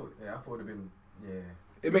 Nah, I thought it would have been, yeah.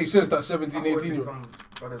 It makes sense that I 17, thought it'd 18 be year some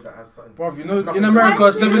brothers that has something. Bruv, you know, Nothing in to America, Why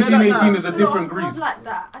 17, do you 18 is a lot different have grease. like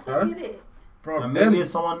that? I Huh? don't get it. Bruv, And maybe them, it's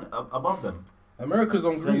someone above them. America's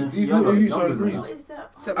on So grease. it's These younger- little youths are on younger than grease. What is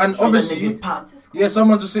that? And So obviously, then they get pap. yeah,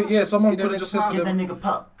 someone just said, yeah, someone See, could have them just niggas said to Give that them, nigga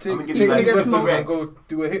pap. take I'ma give take you like the 50 weapons and racks. go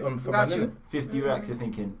do a hit on for Got man, you. innit? 50 racks, you're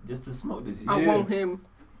thinking, just to smoke this. I Yeah. want him.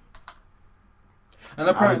 And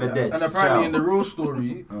apparently, Arrivederci, in ciao. the real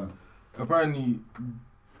story, Uh. apparently,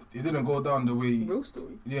 it didn't go down the way. Real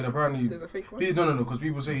story. Yeah, apparently. There's a fake one. No, because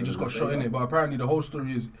people say he just got shot in it, but apparently the whole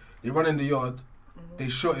story is they run in the yard, they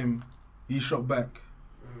shot him, he shot back,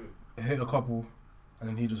 hit a couple, and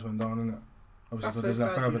then he just went down in it. Obviously, That's because there's so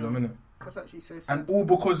like sad, 5 you of them know. in it, That's actually so sad. and all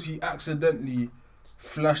because he accidentally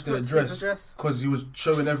flashed the What's his address address? because he was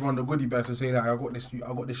showing everyone the goodie bags to say that I got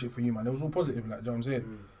this shit for you, man. It was all positive, like, do you know what I'm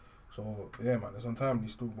saying? So yeah, man, it's untimely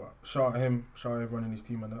still, but shout at him, shout at everyone in his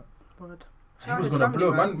team and that. Word. He Shout out was his gonna family,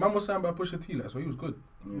 blow, man. man was signed by Pusha T, like, so he was good.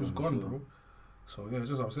 He was Yeah, gone, sure. bro. So yeah, it's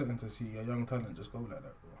just upsetting to see a young talent just go like that,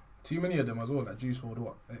 bro. Too many of them as well, like Juice WRLD,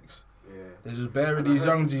 what, X. Yeah. There's just bare of And I these heard-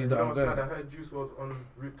 young G's that I are was mad, I there. heard Juice was on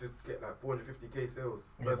route to get like 450k sales.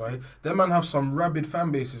 Yeah, First but week. them man have some rabid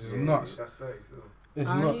fan bases. It's Yeah, nuts. That's 30 still. It's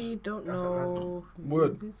I nuts. don't That's a know.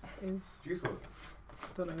 Word. who this is. Juice was.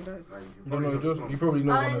 Don't know who that is. Like, You don't know probably just the you song. probably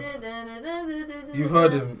know one. You've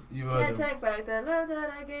heard him. You've heard Can't him. take back the love that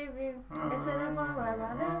I gave you. It's to the point where I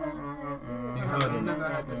never had to. You've heard him. Never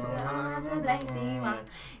heard this song in my life.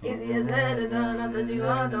 Easier said than done. I thought you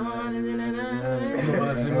are the one. I'm not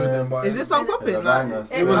gonna sing with them, but Is this song popping? Yeah, Like,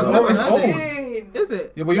 bangers. It was I've old. never It's heard old. it. Is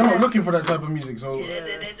it? Yeah, but you're not looking for that type of music, so When I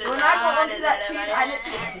got onto that tune, I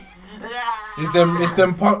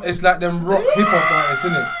it's like them rock hip hop artists,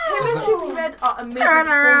 isn't it? him and Trippie Redd are amazing. Turn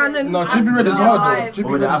around and- No, Trippie Redd is hard though. Trippie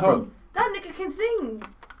Oh, with Redd the is hard. afro. That nigga can sing.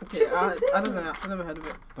 Okay, Trippie can sing. I don't know. I've never heard of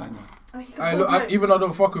it. Banger. I mean, he can I pull look, notes. even though I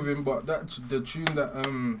don't fuck with him, but the tune that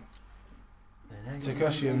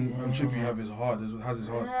Tekashi and Trippie has his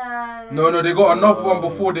heart. Yeah. No, they got another one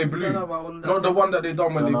before they blew. Don't know about all of that Not the text. one that they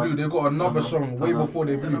done when they blew. They got another song way before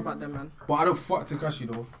they Don't know blew. about them, man. But I don't fuck Tekashi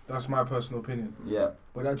though. That's my personal opinion. Yeah,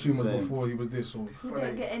 But that tune was Same. before he was this. So You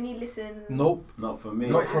didn't get any listen. nope, not for me.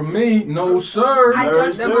 not from me. No sir. I No,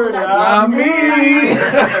 judged them sir, on that. Not me.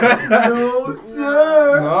 No,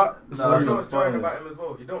 sir. Nah, That's sorry. what's trying about him as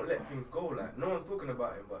well. He don't let things go. Like no one's talking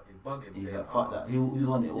about him, but he's bugging. He's saying, like, fuck that. He was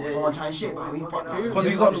on it. Yeah, Someone yeah. trying shit about me. Fuck that. Because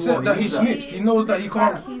he's upset that he snitched. He knows that he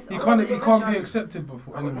can't be accepted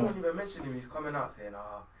before No anymore. one even mentioned him. He's coming out saying,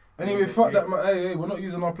 Anyway, fuck that, man. Hey, we're not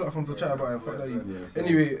using our platform to chat about him. Fuck that,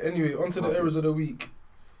 you. Anyway, on to the errors of the week.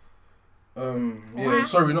 Yeah,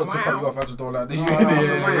 sorry not to cut you off. I just don't like that.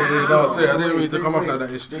 No, sorry, I didn't mean to come off like that.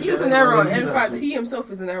 He's an error. In fact, he himself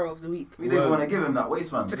is an error of the week. We didn't want to give him that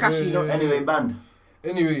waste, man. Tekashi, not Anyway, banned.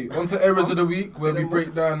 Anyway, on to errors of the week, where we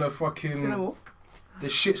break down the fucking Cinema. the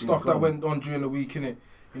shit stuff that went on during the week, innit?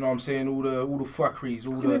 You know what I'm saying? All the fuckeries,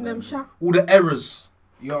 Doing them shit. all the errors.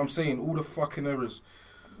 You know what I'm saying? All the fucking errors.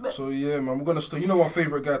 So yeah, man, we're gonna start. You know our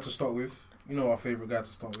favorite guy to start with.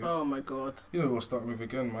 Oh my god. You know what we'll start with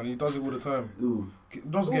again, man. He does it all the time. Ooh.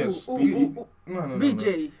 Just guess. Ooh, No.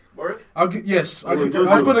 BJ. Boris? Yes. I Jojo.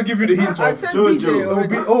 was gonna give you the hint I of. said Jojo. BJ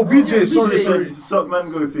already. BJ. Sorry. Suck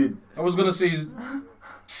mango seed. I was gonna say.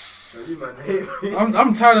 You man hate me.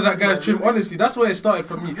 I'm tired of that guy's trim. Honestly, that's where it started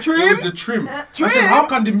for me. Trim? It was the trim. I said, how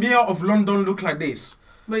can the mayor of London look like this?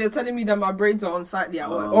 But you're telling me that my braids are unsightly at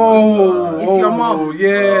work. Oh, It's your mum. Yeah,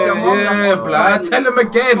 It's your mum that's yeah, on blood. side. Tell him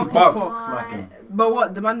again, Fucking bruv. fuck. Smack him. But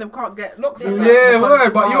what? The man them can't get looks in Yeah,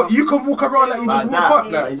 word, but you can walk around like you just Like woke that. up,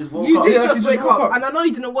 Like, like. he just woke You up. did Yeah, just he just wake woke up, up. and I know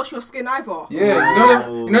you didn't wash your skin either. Yeah,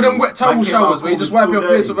 you know them wet towel Man came showers out where you just cold, wipe your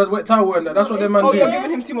still face dirty. with a wet towel and that. That's what them man Oh, do. you're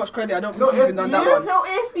giving him too much credit. I don't think he's even done that one. No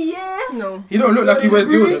SBA. No, He don't look like he wears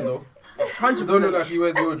deodorant though. 100%. He don't look like he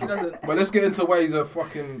wears He deodorant. doesn't. But let's get into why he's a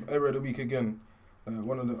fucking error of the week again.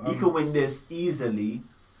 One of the. He can win this easily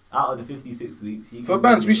out of the 56 weeks. He For can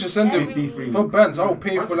bands, win we this should send him. 53 For weeks. bands, I'll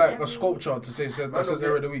pay for like a sculpture to say that says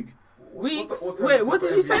error of the week. Weeks? Wait, what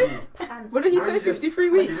did you say? What did he say? 53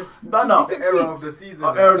 weeks? No. The error of the season.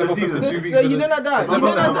 Error of the Never season. 52 weeks. No, you don't know that. You don't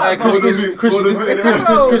know that. Hey, Chris, Golden It's you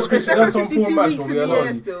definitely done some 52 poor match weeks for in me. I the know year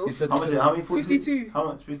you. still. He said, How many? 52. How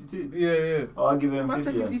much? 52? yeah. Oh, I'll give him Man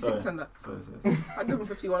said 50. 56 Sorry. and that. Sorry. I'd give him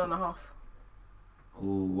 51 and a half. Oh,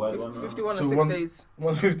 why one? 51 So and 6 one- days.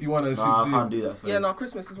 151 and 6 Nah, I can't days. do that. Sorry. Yeah, no,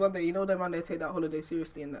 Christmas is one day. You know them man, they take that holiday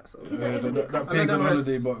seriously and that. So Yeah, that I let pagan them rest.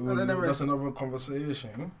 holiday, but I let them that's rest. another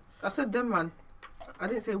conversation. I said them man. I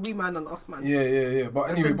didn't say we man and us man. Yeah. But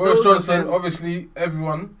I anyway, said Boris those Johnson, of them. obviously,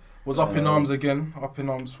 everyone was up in arms again. Up in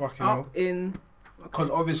arms, fucking hell. Up in. Because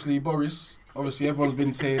obviously, everyone's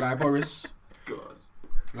been saying, like, Boris, God.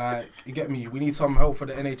 like, you get me, we need some help for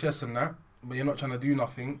the NHS and that. But you're not trying to do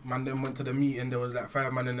nothing. Man then went to the meeting. There was like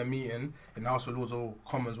 5 men in the meeting in the House of Lords or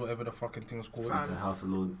Commons, whatever the fucking thing's called. Fam. It's a House of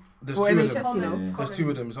Lords. There's For 2 NHS, of them. you know. Yeah. There's 2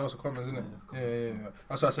 of them. It's House of Commons, isn't it? Yeah.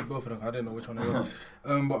 That's why I said both of them. I didn't know which one it was.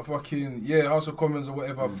 But fucking, yeah, House of Commons or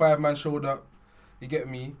whatever. 5 man showed up. You get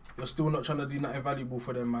me? You're still not trying to do nothing valuable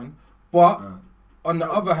for them, man. But on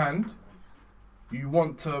the other hand, you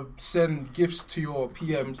want to send gifts to your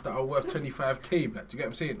PMs that are worth 25k, like, do you get what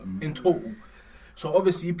I'm saying? In total. So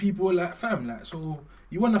obviously people are like, fam, like, so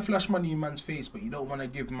you want to flash money in man's face, but you don't want to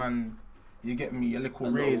give man, you get me, a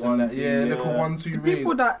little raise and that, a little 1-2 The raise.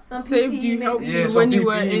 people that Some saved PPE you, helped maybe. you Yeah, some when you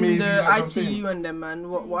were PPE in maybe, the like I'm saying. ICU and them, man.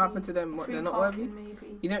 What happened to them? What, Free they're not worthy? parking,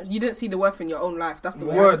 maybe. You didn't see the worth in your own life. That's the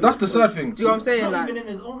way I Word, see that's it. the sad thing. Do you know what I'm saying? Not Like, even in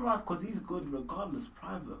his own life, because he's good regardless,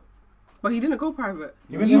 private. but he didn't go private.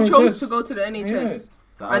 Even You NHS. chose to go to the NHS.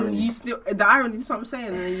 The And irony. you still, the irony, that's what I'm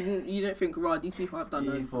saying, and you didn't think, right, these people have done He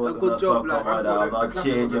a thought good that job. suck up Like, my dad, I'm not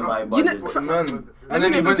changing my You budget. know, Man. And And then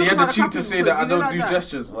then he even had talk the about cheek to clapping say that I because you don't know do like that.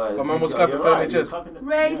 gestures. Why, My it's man was you're clapping for right, you're NHS. clapping it.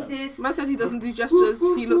 Racist. man said he doesn't do gestures.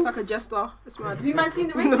 He looks like a jester. It's mad. Have you man seen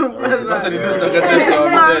the No, racist? I said he looks like a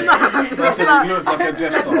jester. I said he looks like a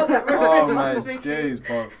jester. Oh my days,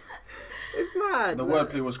 bro. It's mad. The like-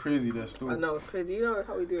 wordplay was crazy there I still. know, it's crazy. You know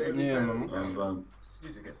how we do it every Yeah, time. man. You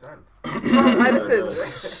need to get signed. I listen. Not even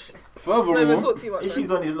Furthermore, talk too much. If man.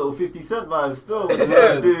 she's on his little 50 cent man still. Yeah.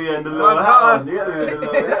 Yeah, and the little My hat God. on. Yeah, the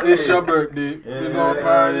little hat. it's your birthday. We Yeah. gon'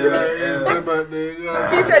 party like it's your birthday.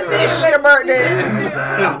 He said, "It's your birthday."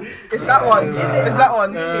 It's that one. It's that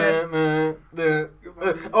one. Yeah.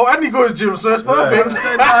 Oh, and he goes gym, so it's perfect.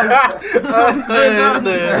 done.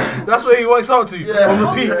 That's where he works out to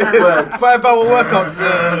on repeat. 5-hour workout.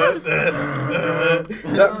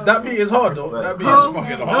 that beat is hard though. That beat is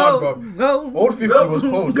fucking hard, bro. Go. Old 50 was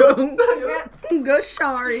cold. Go,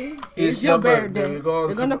 sorry. It's your birthday. We're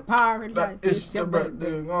We're gonna party like It's it's your your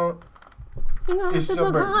birthday. birthday. It's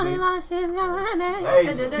your birthday.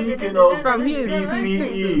 Hey, speaking of From here,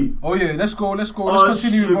 PPE. Oh yeah, let's go. Let's Oh,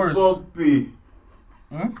 continue with Boris. Bobby.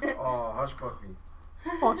 Oh, hush puppy.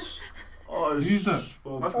 Hush. Oh, Who's that?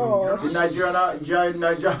 Oh,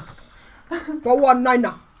 Nigeria. for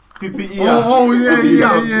 1-9er. PPE. Oh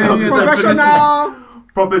yeah. Professional.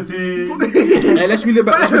 Property. Hey, let's wheel it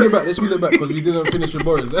back because we didn't finish with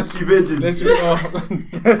Boris. Let's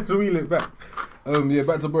wheel it back. Yeah,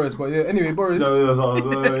 back to Boris. But yeah, anyway, Boris. Anyway,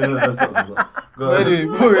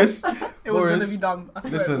 Boris. It was gonna be done. I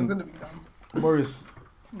swear it was Listen. gonna be done. Boris.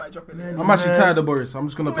 Might drop it later. I'm actually tired of Boris. I'm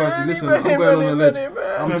just gonna personally listen. I'm going on a ledge.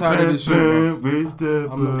 I'm tired of this shit, bro.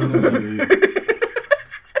 I'm not gonna.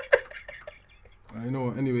 You know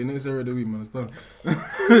what? Anyway, next area of the week, man. It's done.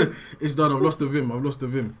 It's done. I've lost the vim.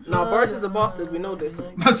 Nah, Boris is a bastard. We know this.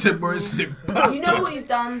 That's it, Boris. You know what you've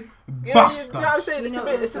done. You know Bastard. what I'm saying?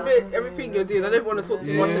 It's a bit everything you're doing. I don't want to talk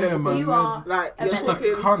too much in Yeah, it man. because You are like a you're Just a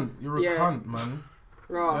talking. cunt. You're a Yeah. cunt, man.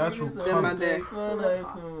 Raw. You're actual Them man cunt. there.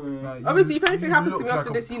 Like, Obviously, if anything you happens to look me after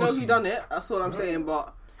like a this, you know pussy. who done it. That's all I'm saying.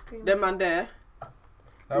 But them man there,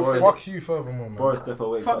 Like, fuck you furthermore, man. Boris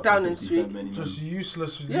Defo wakes Fuck up Downing to 50 Street. cent many Just men.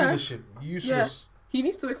 useless Yeah. leadership. Useless. he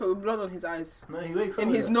needs to wake up with blood on his eyes, No, he wakes up in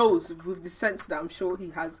with his it. nose, with the sense that I'm sure he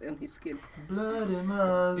has in his skin. Blood in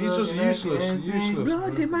my He's just useless. Useless.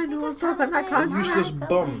 Blood bro. in my nose, and I A can't useless see.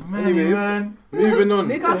 bum. Many Anyway, men. moving on.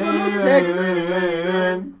 Niggas will not take. Many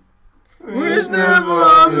men. Wish never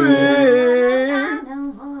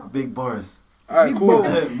Big Boris. Alright, cool.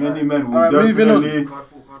 Many men will Alright, moving on. definitely Card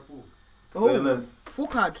full. say Oh, less. full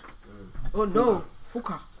card. Oh no,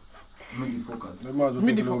 Fuka. Mini focus. We might as well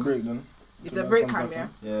Really take a little focus. break then. It's a break time, yeah.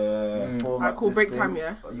 Yeah. format, Alright, cool, this break thing. time,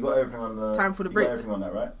 yeah. You got everything on the. Time for the you break. got everything on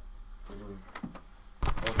that, right?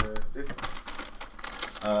 Okay, this.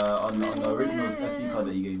 On the original SD card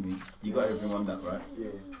that you gave me, you got everything on that, right? Yeah.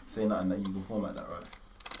 Say nothing that you can format that, right?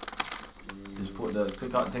 Just put the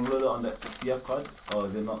click out thing loader on the CF card, or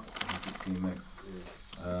is it not? It's a 16 meg.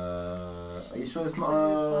 Are you sure it's not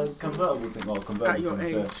a convertible thing or convertible At your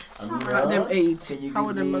thing? age. Amira, At them age. can you How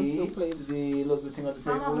are give them man me still playing? the look, the thing on the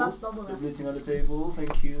Someone table? loves bubble The wrap. blue thing on the table,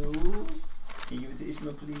 thank you. Can you give it to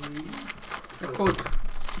Ishmael, please? Record.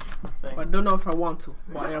 Thanks. I don't know if I want to,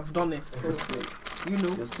 but I have done it. So you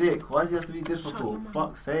know. You're sick. Why do you have to be difficult?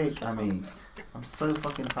 Fuck's sake, I mean, I'm so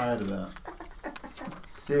fucking tired of that.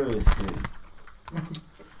 Seriously.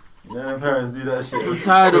 You know, when parents do that shit. I'm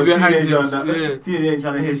tired of your teenager antics, on that- yeah. Teenager ain't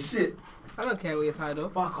trying to hear shit. I don't care what you're tired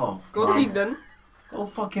of. Fuck off. Go bro. sleep then. Go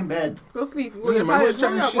fucking bed. Go sleep. Yeah, Well, you're man, tired. what's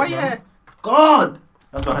chatting Why shit, why you man? here? God!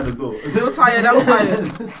 That's behind the door. You're tired. I'm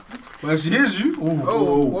tired. When she hears you, ooh,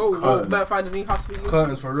 Oh, whoa. curtains. Better find a new house for you.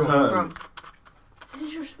 curtains for real. Curtains. This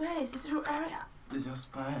is your space. This is your area. It's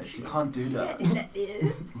just bad. She can't do that.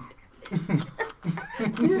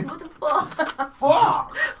 Dude, what the fuck?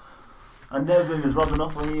 Fuck! And then is rubbing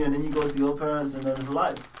off on you, and then you go to your parents, and then it's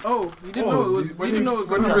lights. Oh, you didn't know it was. when You didn't know it was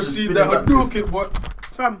when you gonna happen. receive that Hadouken, what?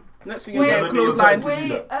 Fam, next thing you Wait, get a Wait, clothesline. wait.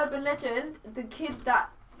 Wait, urban legend, the kid that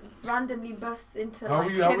randomly bursts into How like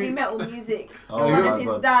we- how heavy we- metal music Oh in front my of his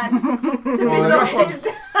God. dad to Oh, piss that off his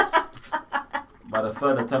dad. By the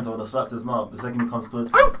third attempt, I would have slapped his mouth. The second he comes close.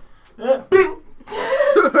 Yeah, bing!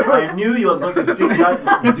 I knew you was going to sing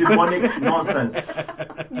that demonic nonsense.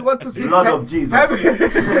 You want to see Blood of Jesus.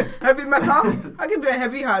 heavy metal? I give you a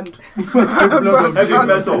heavy hand. Heavy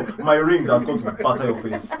metal. My ring that's going to batter your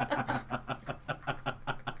face.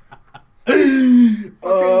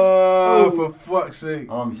 Oh, for fuck's sake.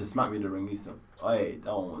 My mum used to smack me with the ring. Used to, hey,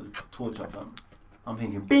 that one was torture, fam. I'm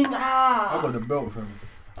thinking, bing, ah! I got the belt from.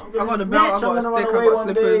 I'm I got the snitch, belt, I I'm got a gonna run stick, I away got one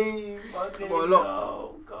slippers. day. Fucking I got a lot.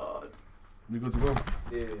 Oh, God. You good to go?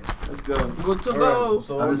 Yeah. Let's go. Good to Alright, go.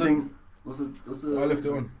 so I what's just the, think, what's the... I left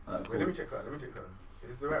it on. Alright, Wait, let me cool. check that. Is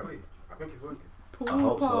this the right way? I think it's working. Pool I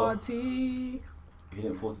hope so. party. You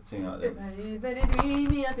didn't force the thing out there.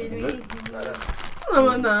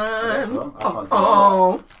 Oh, Yeah, so, I can't see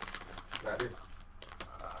oh. Like this.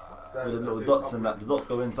 it. With the little dots and that, the dots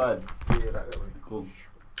go inside. Yeah, like that way. Cool.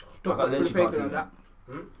 Don't I go to the literally can't paper see like that.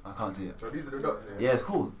 that. I can't see it. So these are the dots. Yeah, it's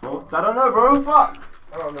cool, bro. I don't know, bro. Fuck.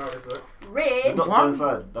 I don't know how this works. The Rick, dots go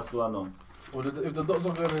inside. That's what I know. Well, if the dots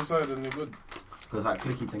are going inside, then they're good. Because that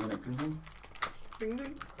clicky thing, innit? Clicking. Ding,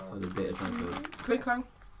 ding. So the data transfers. Click clang.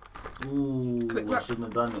 Ooh, Click I clack. shouldn't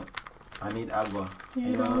have done it. I need agua. You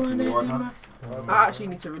Anyone don't else want need it water? anymore. I actually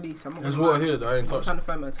need to release. I'm not There's gonna water lie. here that I ain't I'm touched. trying to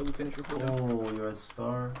find it until we finish recording. Oh, you're a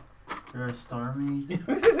star. You're a star, mate.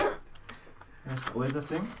 Where's that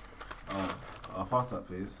thing? Oh, I'll pass that,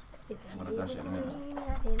 please. I'm gonna dash it in a minute.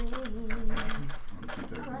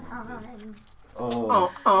 Keep it.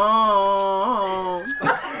 Oh. Oh, oh.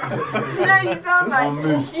 you know you sound like? One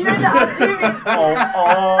moose. You know the Algerian.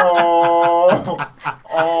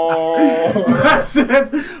 I said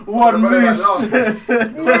one moose. Yeah,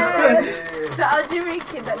 the Algerian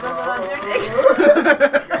kid that does Algerian.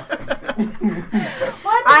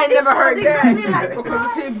 Why I ain't never heard that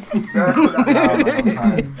because it's him.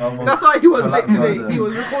 That's why he was late today. He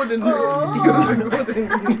was recording. He was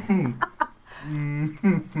recording.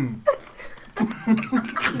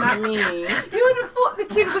 Not me. You would have thought the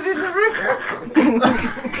kid was in the room.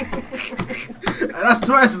 And that's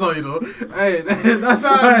twice though, you know. Hey, that's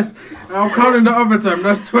twice. I'm counting the other time.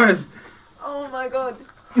 That's twice. Oh my god.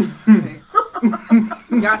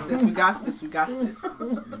 We got this. We got this. We got this. No,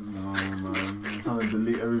 man. I'm trying to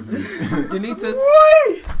delete everything. Delete us.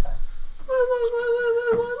 Why?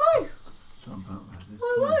 Jump out, man. This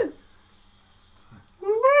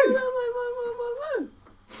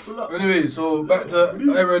Anyway, so back to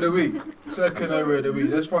Area of the Week. Second Area of the Week.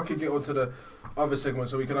 Let's fucking get on to the other segment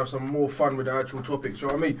so we can have some more fun with the actual topics. You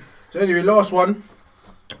know what I mean? So anyway, last one.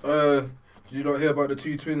 Did you not hear about the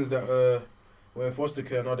two twins that were in foster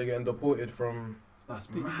care and now they're getting deported from... That's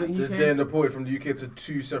The mad. UK. They're getting deported from the UK to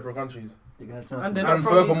two separate countries. You're gonna turn And then- And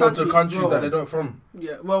from furthermore these to countries, countries well. that they're not from.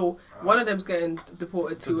 Yeah, well, one of them's getting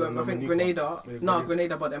deported To to, the I think, Dominica. Grenada. Yeah, Not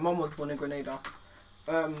Grenada, but their mum was born in Grenada.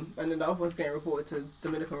 And then the other one's getting reported to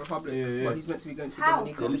Dominican Republic, Yeah, yeah. but he's meant to be going to How?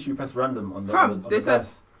 Dominica. They literally press random on the Fam, on they the said-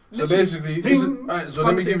 dice. So Literally. basically, this is, Ding. alright, so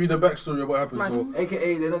let me give you the backstory of what happened. Man.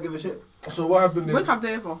 AKA, they don't give a shit. So what happened When is, have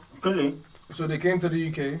they ever? Clearly. so they came to the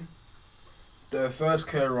UK. Their first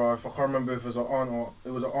carer, if I can't remember if it was an aunt or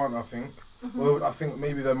it was an aunt, I think. Well, I think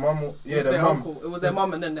maybe their mum. It Yeah, was their their mum. uncle. It was their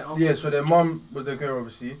mum and then their uncle. Yeah, so their mum was their carer,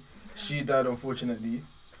 obviously. She died unfortunately,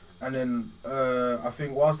 and then I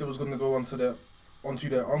think whilst they was gonna go onto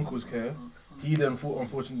their uncle's care, he then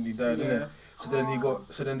unfortunately died. Yeah. Innit? So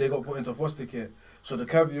then they got put into foster care. So the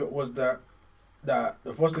caveat was that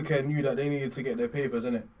the foster care knew that they needed to get their papers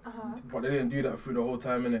in it, but they didn't do that through the whole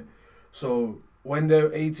time in it. So when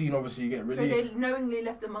they're 18, obviously you get So released. they knowingly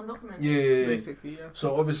left them undocumented. Yeah. Basically, yeah.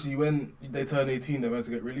 So obviously when they turn 18, they're meant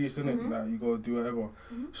to get released, innit? Mhm. Like you gotta do whatever.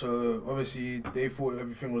 So obviously they thought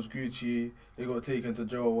everything was Gucci. They got taken to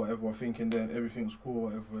jail or whatever, thinking that everything was cool or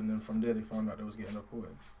whatever. And then from there they found out they was getting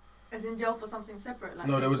deported. As in jail for something separate. Like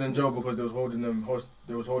No, they was in jail because they was holding them.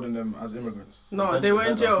 They was holding them as immigrants. No, they were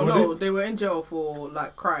in jail. Was No, they were in jail for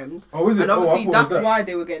like crimes. Oh, is it? And Oh, I obviously thought it was that's that. why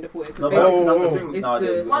they were getting deported. No, 'cause but basically that's Oh. the thing. It's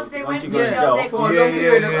nowadays. the- Once they went you to go to yeah, jail, for a Yeah, long yeah,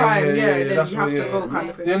 period of yeah, time, yeah, yeah, yeah, then that's you have what- to yeah. go kind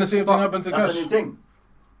of thing. Then the same But- thing happened to that's Cash. a new thing.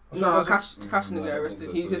 No, Cash didn't get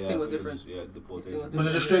arrested. His thing was I think different. it was, yeah, deportation. His thing Was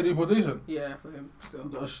it just straight deportation? Yeah, for him. Still.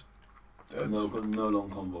 That's- No long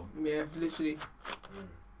combo. Yeah, literally.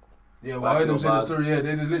 Yeah, well, I heard them say the Bad. story. Yeah,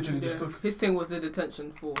 they just literally Yeah. just took. His thing was the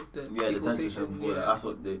detention for the Yeah, the deportation. detention. Yeah. That's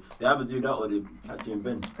what they either do that or they catch you in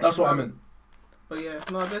bin. That's what I meant. But yeah,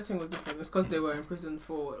 no, their thing was different. It's because they were in prison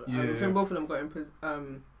for. I Yeah. think both of them got in prison,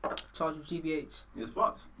 charged with GBH. It's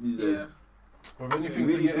fucked these Yeah, days. Well, anything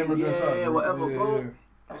Really to get think, immigrants yeah, out. yeah, whatever, bro.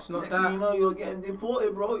 it's not Next thing that. you know, you're getting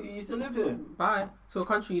deported, bro. You used to live here. Bye to a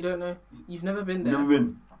country you don't know. You've never been there. Never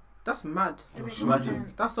been. That's mad.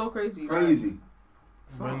 Imagine. That's so crazy. Crazy.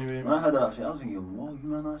 But anyway, When I heard that shit, I was thinking, wow, you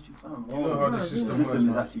man actually found. you know how no, the the system The works. system is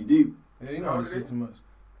man. actually deep. Yeah, you know how the system works.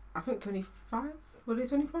 I think 25. Were they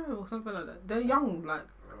 25 or something like that? They're young, like.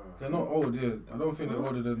 They're not old, yeah. I don't think they're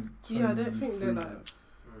older than. Yeah, I don't think they're 23, like.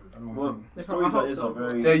 I don't Well, think. They stories I like hope this so. are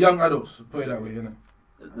very. They're young adults. Put it that way, innit?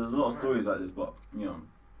 There's a lot of stories like this, but you know,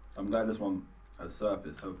 I'm glad this one has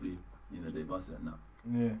surfaced. Hopefully, you know they bust it now.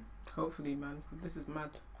 Yeah. Hopefully, man. This is mad.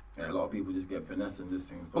 Yeah, a lot of people just get finessed in this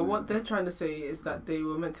thing. But what they're trying to say is that they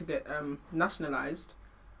were meant to get nationalized.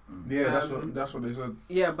 Yeah, Um, that's what they said.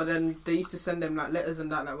 Yeah, but then they used to send them like letters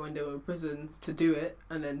and that, like when they were in prison to do it,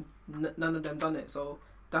 and then none of them done it. So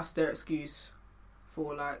that's their excuse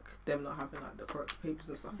for like them not having like the correct papers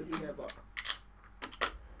and stuff to be here. But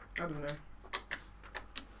I don't know.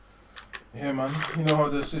 Yeah, man. You know how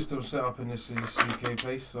the system's set up in this UK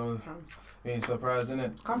place, so we ain't surprised,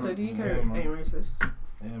 innit? Come to the UK Yeah, man. ain't racist.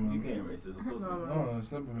 Yeah, You man. can't racist, of course. No, not. man. No,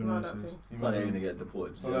 it's never been No, that racist. thing. It's not they're gonna get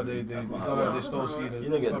deported. It's not like they That's it's not not how like it they works. stole That's not seasoning. You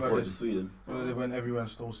don't It's get not like deported they to Sweden. it's not like they went everywhere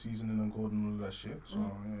and stole seasoning and gold and all that shit.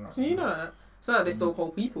 So yeah. You know that. It's not like they stole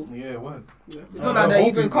whole people. Yeah, word. Yeah. It's No, not like they're whole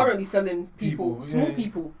even people. currently selling people, People, small yeah.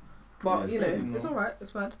 people. But Yeah, it's you know, crazy, it's no. alright.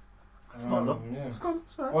 It's bad. It's not though. Yeah. It's cool.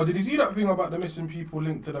 It's alright. Oh, did you see that thing about the missing people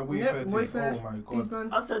linked to the Wayfair Yep, thing? Wayfair. Oh my These god.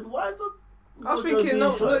 man. I said, why is it? I was You're thinking, being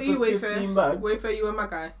no, shot not you, for 15 Wayfair. bags. Wayfair, you and my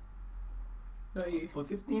guy. Not you. For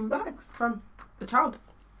 15 bags. Fam, the child.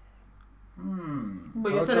 Hmm. But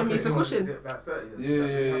you're Child telling me it's a trafficking. Is cushion. it like 30?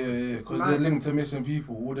 Yeah. It's Because mad. they're linked to missing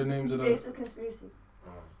people. All the names of the. It's a conspiracy.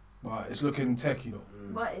 but it's looking techie though.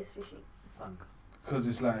 But it's fishy as fuck. Because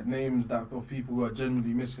it's like names that of people who are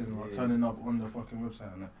genuinely missing or Yeah. turning up on the fucking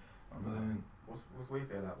website and that. I'm like, What's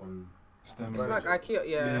Wayfair like on? STEM. It's like IKEA,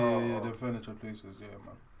 yeah, yeah. the furniture places, yeah,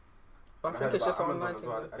 man. But I heard think it's about just an Amazon online as thing.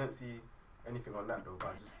 well. though. I didn't see anything on that though, but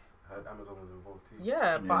I just heard Amazon was involved too.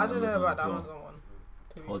 Yeah, but Yeah, I don't know Amazon about as the well. Amazon one.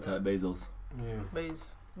 to be Hold fair. tight, Bezos. Yeah.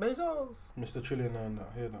 Bezos. Mr. Trillionaire and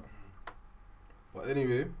that, hear that. But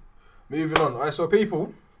anyway, moving on. Alright, so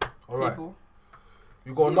people, alright, People.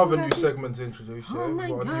 we've got People another that new be- segment to introduce. Oh Yeah, we've my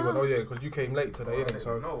got a new one. God. Oh yeah, because you came late today, innit?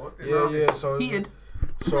 So No, what's this? yeah, so Heated.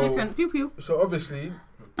 so Decent. Pew pew. so obviously.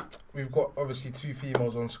 We've got obviously 2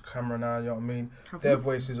 females on camera now, you know what I mean? Have Their we?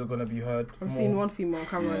 voices are going to be heard. I've more. seen one female on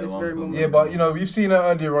camera Yeah, at this one very female. moment. Yeah, but you know, we've seen her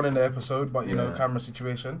earlier on in the episode, but you know, Yeah. camera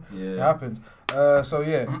situation. It Yeah. happens. So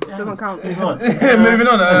yeah. Doesn't count. Move on. Moving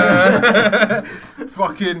on.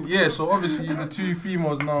 Fucking yeah. So obviously the 2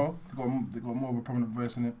 females now they got more of a prominent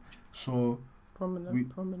voice in it. So Prominent. We-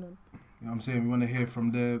 Prominent. you know what I'm saying, we want to hear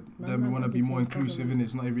from them. We want to be more inclusive in it.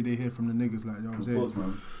 It's not every day hear from the niggas, like you know what I'm Of saying. course,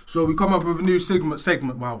 man. So we come up with a new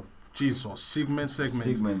segment. Wow, Jesus, segment.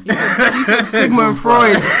 Segment. Sigmund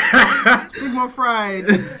Freud. Sigmund Freud.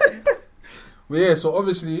 Well, yeah. So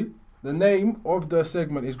obviously the name of the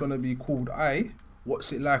segment is gonna be called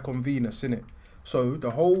What's It Like on Venus, innit? So the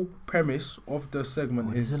whole premise of the segment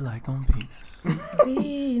What is is it like on Venus?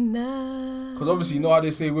 Venus. because obviously you know how they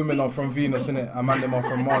say women are from Venus, innit? And man them are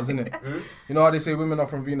from Mars, innit? You know how they say women are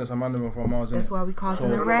from Venus and man them are from Mars, That's innit? why we casting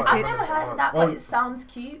So- a I've racket. never heard of that, Oh. but it sounds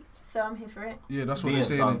cute, so I'm here for it. Yeah, that's what Venus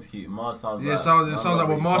they say. sounds innit? cute. Mars sounds Yeah, like... it sounds I'm like not we're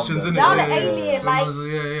really Martians, from innit? there. Sound Yeah, like yeah, alien, yeah.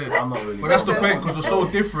 like- Yeah. I'm not really... But that's the from point, there. because we're so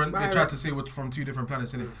different, they Right. tried to say we're from 2 different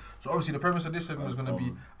planets, innit? So obviously the premise of this segment is going to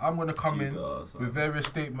be, I'm going to come in Jupiter, so- with various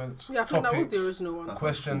statements, Yeah, I think that was topics, the original one.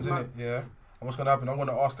 questions, Like- innit? Yeah. And what's going to happen, I'm going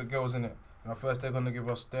to ask the girls, innit? And first they're going to give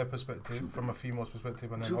us their perspective, from a female's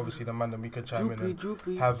perspective, and then obviously the man that we can chime in and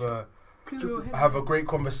have a great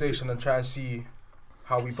conversation and try and see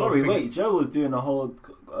how we Sorry, both think. wait. Joe was doing a whole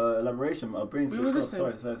elaboration. My brain We were switched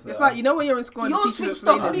off. listening. Sorry. It's like, you know when you're in school and You're the teacher switched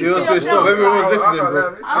off, explains speak it? You're for switched yourself. off, everyone was listening,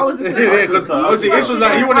 bro. I was listening. Yeah, because obviously Ish was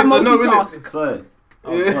like, he wanted I'm to know, innit? multitask. Sorry.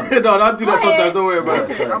 Yeah, no, I do that sometimes. Don't worry about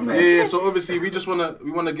it. Yeah, Yeah, so obviously we just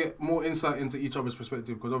wanna get more insight into each other's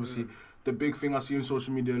perspective, because obviously the big thing I see on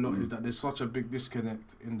social media a lot is that there's such a big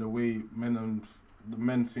disconnect in the way the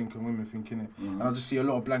men think and women think, innit? And I just see a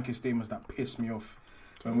lot of blanket statements that piss me off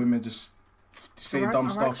when women just say Alright, dumb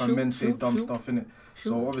alright, stuff and shoot, men say shoot, dumb shoot. stuff, innit? Shoot.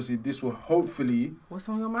 So obviously this will hopefully What's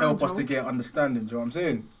on your mind, help us Joe? to get understanding. Do you know what I'm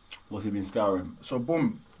saying? What's he been scouring? So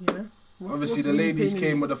boom. Yeah. Obviously, the ladies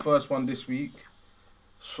came with the first one this week.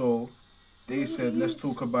 So, they said, let's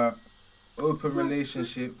talk about open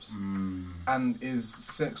relationships and is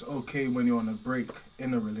sex okay when you're on a break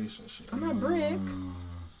in a relationship? On a break.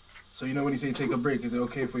 So, you know when you say take a break, is it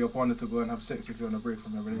okay for your partner to go and have sex if you're on a break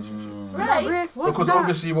from a relationship? On a Break. break. What's Because that?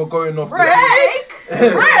 obviously we're going off... Break!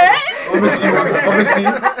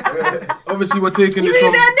 Obviously we're taking You this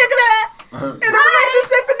mean from... that nigga that in a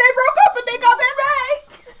relationship and they broke up and they got that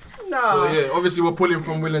break? No. So, yeah, obviously we're pulling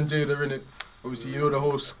from Will and Jada, innit? Obviously, you know the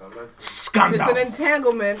whole scandal. It's an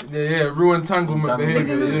entanglement. Yeah, real entanglement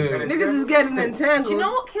behavior. Niggas is getting entangled. Do you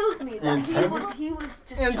know what kills me? That he was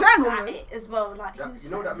just shocked Entanglement. at it as well. Like he was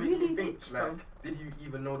You know that makes really me think, bitch. like, did you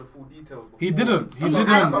even know the full details before? He didn't. He I didn't.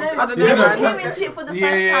 don't know. I don't He know, was man. hearing shit for the Yeah,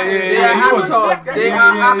 first yeah, time. yeah, They yeah, are he was- actors. They yeah,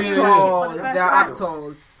 are yeah, yeah, actors. yeah. They are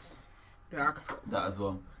actors. They are actors. That as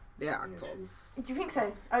well. They are actors. Do you think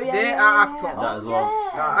so? Oh yeah. They yeah, are yeah, actors. yeah. That as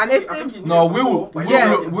well. Yeah. And if I think they- he knew No, it before, Will but he Yeah.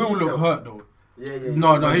 didn't Will detail. look hurt though. Yeah.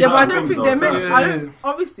 No, Yeah, he- but I don't things think they're also. meant. Yeah, I don't. yeah.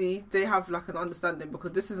 Obviously, they have like an understanding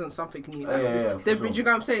because this isn't something new. Like, Yeah, this- yeah, for they've sure. been. Do you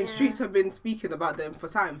know what I'm saying? Yeah. Streets have been speaking about them for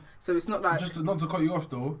time, so it's not like Just not to cut you off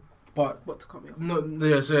though, but what to come here. no,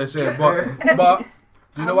 yes, but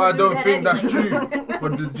do you know why I don't think that's true?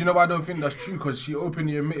 But do you know why I don't think that's true? Because she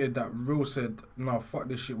openly admitted that Real said, "No, fuck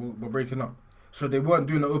this shit, we're breaking up." So they weren't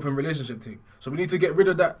doing an open relationship thing. So we need to get rid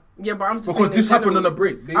of that Yeah, but I'm just because saying this in happened on general. a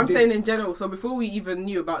break. I'm saying in general. So before we even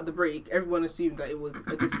knew about the break, everyone assumed that it was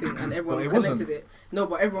this thing, and everyone But it connected wasn't. it. No,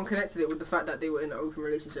 but everyone connected it with the fact that they were in an open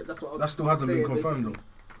relationship. That's what I was that still hasn't saying, been confirmed basically.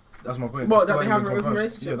 though. That's my point. What, That that still they ain't have been an open confirmed.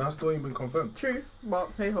 relationship? Yeah, that still ain't been confirmed. True, but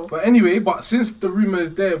hey ho. But anyway, since the rumour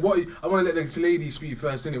is there, I want to let the ladies speak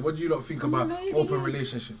first, innit? What do you lot think Come on, about ladies. open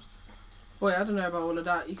relationships? Boy, I don't know about all of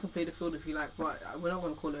that. You can play the field if you like, but we're not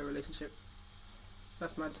going to call it a relationship.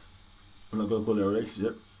 That's mad. I'm not gonna call it a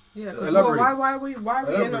relationship. Yeah, because Elaborate. why are we in an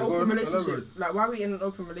Elaborate, go open on, relationship? elaborate. Like, why are we in an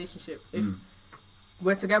open relationship if Mm.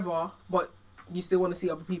 we're together, but you still want to see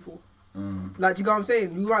other people? Mm. Like, do you know what I'm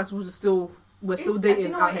saying? We might as well just we're still It's- dating you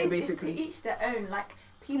know out what here, it is? It's basically. to each their own. Like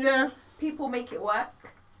people, Yeah. people make it work.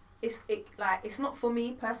 it's not for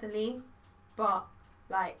me personally, but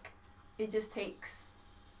like it just takes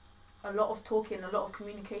a lot of talking, a lot of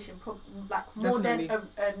communication, like more Definitely. than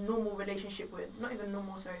a normal relationship with, not even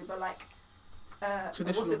normal, sorry, but like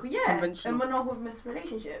Traditional, what's it called? Yeah, a conventional. monogamous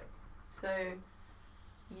relationship. So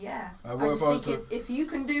yeah, I what just if I was think if you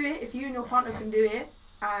can do it, if you and your partner can do it,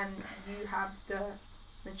 and you have the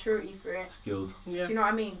maturity for it, Skills. Yeah. do you know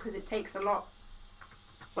what I mean? Because it takes a lot.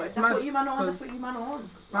 But it's That's mad, what you man are on. That's 'cause what you man are on.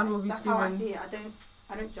 man will be that's how I screaming- see it.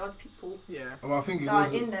 I don't judge people Yeah. Well, I think it that are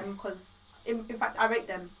goes in them because, in fact, I rate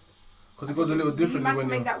them. because it goes a little If you differently man when can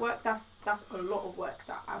you're. make that work. That's a lot of work.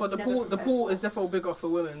 That I've But the never pool prepared is for. definitely bigger for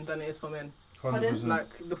women than it is for men. 100%.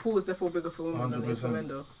 Like the pool is definitely bigger for women than it is for 100%. men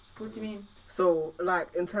though. What do you mean? So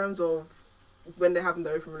like in terms of when they're having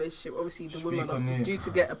the open relationship, obviously the Speak women on are it. due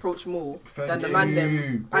to get approached more Thank than the man them. you.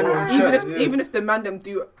 And Go on, even chat, if yeah. even if the man them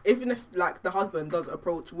do, even if like the husband does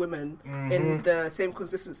approach women in Mhm. the same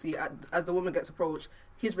consistency as the woman gets approached,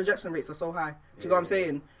 his rejection rates are so high. Do you know what I'm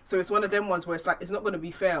saying? So it's one of them ones where it's like it's not going to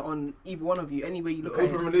be fair on either one of you. Any way you The look at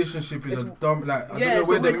open it. relationship is a It's- dumb like I yeah, don't it's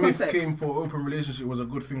know a where the weird myth concept. came for open relationship was a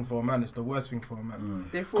good thing for a man. It's the worst thing for a man.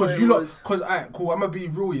 Mm. They thought Because it you lot, was. because cool, I'm gonna be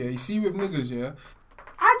real, yeah. You see with niggas, yeah.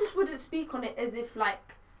 I just wouldn't speak on it as if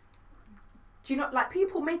like. Do you know, like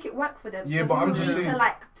people make it work for them? Yeah, so but you I'm need just to saying-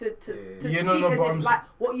 like to Yeah, speak no, as but if I'm like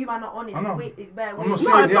what you man are on I know. is bare. I'm weird. not No,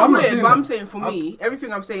 saying- it's yeah, not I'm not weird, saying but that. I'm saying for me,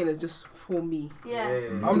 everything I'm saying is just for me. Yeah. Yeah. I'm Do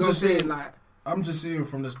you know what just saying, like I'm just saying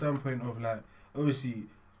from the standpoint of like, obviously,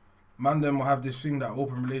 man, them will have this thing that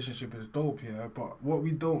open relationship is dope, yeah. But what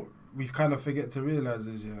we kind of forget to realize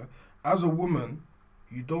is, yeah, as a woman,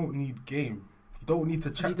 you don't need game. You don't need to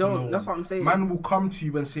chat you to no don't. one. That's what I'm saying. Man will come to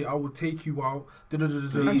you and say, "I will take you out,"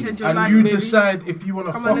 Please. Change your and life, you baby. decide if you want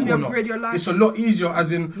to Come fuck on, let me or not. upgrade your life. It's a lot easier,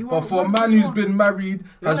 as in, You but want- for a what man do you who's want? been married,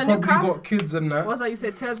 You has want a new probably car? got kids and that, What's that you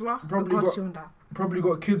said, Tesla? Probably Of course got- you want that. probably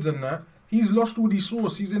got kids and that. He's lost all these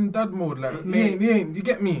sauce. He's in dad mode. Like Mate. he ain't. You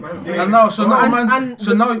get me? Man, And now, so now, And- man. and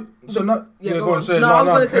So the- now, yeah, go on. Say no, no, I was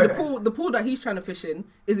no. gonna say the pool that he's trying to fish in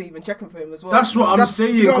isn't even checking for him as well. That's what I'm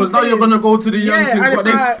saying. you know what Because I'm now you're saying? gonna go to the young Yeah, things, and but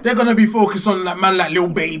it's like- they're gonna be focused on like man like Lil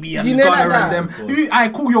Baby and You know Gunna that- and them. Of course. I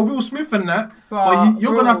call your Will Smith and that, but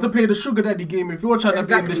you're gonna have to play the sugar daddy game if you're trying to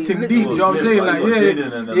be in this Exactly. thing Literally. deep. You know what I'm saying? Smith, Like you got yeah,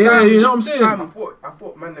 Jaden and them. yeah, you know what I'm saying? Fam. I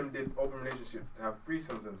thought man them did open relationships to have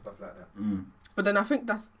threesomes and stuff like that. Mm. But then I think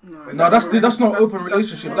that's no. No, that's not open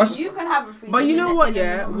relationship. That's you can have a free. But you know what?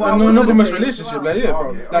 Yeah, what I no was gonna monogamous say- relationship. Like yeah, bro.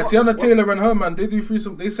 Okay. Like Tiana Taylor and her man, they do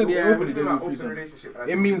threesome. They said Yeah. it openly. They do Like open threesome. relationship, as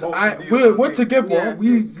It in means both we're of you are together. Yeah. We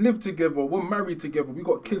live together. We're married together. We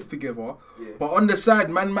got kids together. Yeah. But on the side,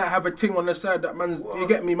 man might have a thing on the side that man's. You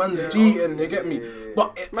get me? Man's Yeah. cheating. You get me? Yeah.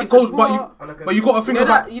 But it Man goes. said, But what? you got to think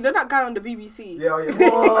about. You know that guy on the BBC. Yeah, I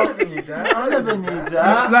never need that. I never need You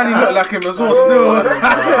that. slightly look like him as well. Oh, Still.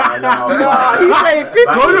 Nah, he's saying 50.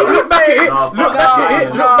 Look back at it. No, Look back at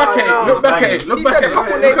it. no, Look back at no. it. Look back at it. Look He back said at a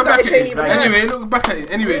couple it. names Look that back I ain't at even it. heard. Anyway, look back at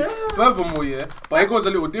it. Anyway, furthermore, yeah, but it goes a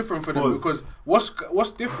little different for them Pause. because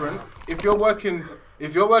what's different if you're working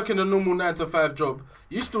a normal 9 to 5 job,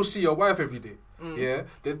 you still see your wife every day. Yeah,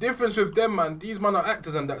 the difference with them, man, these man are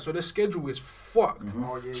actors and that, so their schedule is fucked.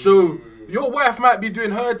 Oh, yeah, So yeah, yeah, yeah. your wife might be doing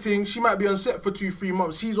her thing. She might be on set for 2-3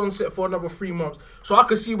 months. He's on set for another 3 months. So I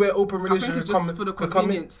can see where open think relationships it's just come for the can come in.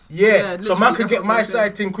 convenience. Yeah, Yeah, so man literally, could that's get what my I'm saying.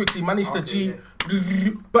 side thing quickly. Man needs to Okay, G.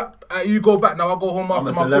 But you go back now. I go home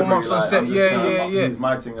after my 4 months on set. Yeah. Use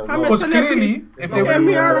my thing as I'm well. a Because celebrity. clearly, if It's they not Get really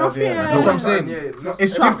me well out Yeah, of here. That's what I'm saying. Yeah,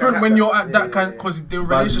 it's not- different when you're at Yeah, that yeah, kind yeah. because the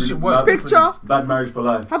relationship works. bad differently. Picture. Bad marriage for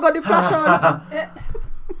life. I got the flash on.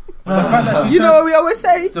 The fact that she You know tried, what we always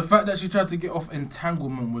say? the fact that she tried to get off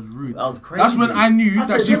entanglement was rude. That was crazy. That's when I knew I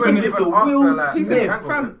that said she different finished. to After, Will like, He said, Smith.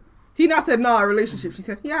 fam. He now said, nah, a relationship. She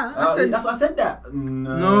said, yeah. I said, That's I said that.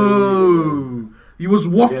 No, he was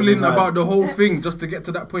waffling Yeah, about the whole thing just to get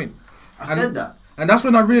to that point. I said that. And that's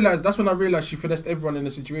when I realized. That's when I realized she finessed everyone in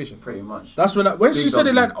the situation. Pretty much. That's when she Big said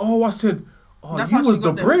it dog. like, oh, I said, oh, That's he how was she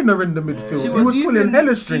the got there. brainer in the midfield. She He was pulling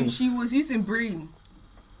hella strings. She was using brain.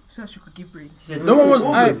 So she could give brain. She said, No one was.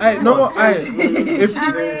 August. No one. If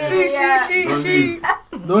She.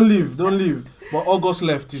 don't leave. But August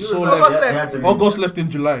left. He's so August left. left. August left in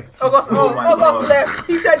July. August my God. left.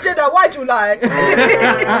 He said, Jada, why'd you lie?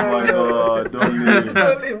 Oh my god, don't leave.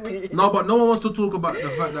 Don't leave me. No, but no one wants to talk about the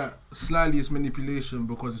fact that slightly it's manipulation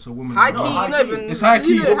because it's a woman. High No, key, high not key. even. It's high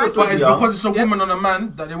key, you know, but it's Yeah. because it's a Yeah. woman on a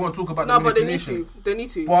man that they won't talk about No, the but they need manipulation. to. They need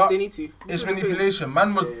to. But They need to. It's This is the thing. manipulation.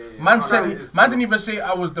 Man was. Yeah. Man No, said. it is. Man didn't even say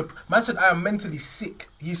I was the. Man said I am mentally sick.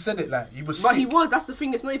 He said it like he was But sick. he was. That's the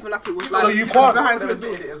thing. It's not even like it was like. So you can't- behind They closed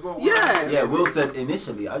did doors. it as well. Yeah. Yeah, Will said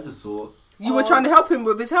initially, I just saw You were trying to help him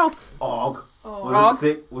with his health. Og. Oh.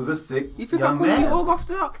 Was a sick You think I young called you man. Og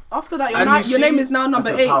after that? After that, And your you name see- is now number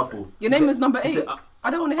I said 8. powerful. Your name is number I 8. said, I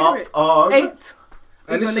don't want to hear it. 8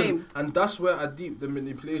 And is your listen, name. and that's where I deep the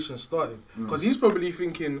manipulation started. Because he's probably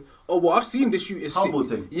thinking, oh, well, I've seen this shoot is sick. Humble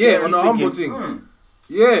thing. Yeah, He's on a humble thinking, thing.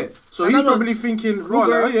 Yeah. So I he's don't know. probably thinking, right,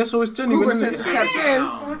 like, oh yeah, so it's genuine, Google isn't it? says So-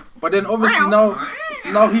 caption. But then obviously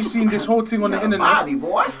now he's seen this whole thing on the internet Body,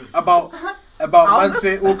 boy. about man August?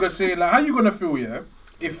 saying, August saying, like, how you gonna feel, yeah,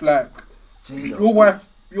 if like Jada.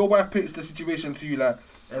 your wife pitched the situation to you, like,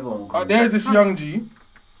 Everyone will come. there's this young G,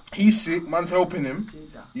 he's sick, man's helping him.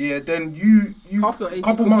 Yeah, then you Half your age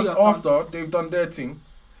couple could be months your son. after they've done their thing,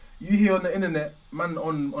 you hear on the internet, man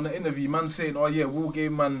on the interview, man saying, oh yeah, Will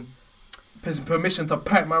gave man permission to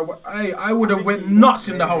pack my wife. I would have went nuts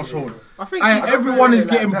in the household. I think Everyone is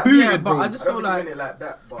getting that. booted, yeah, but bro. I just I don't feel think he like meant it like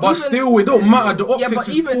that. But But still, it don't matter. The yeah, optics but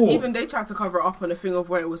is even poor. even they tried to cover it up on the thing of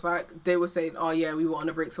where it was like they were saying, oh yeah, we were on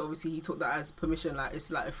a break, so obviously he took that as permission, like it's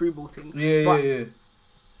like a free ball thing. Yeah, But yeah.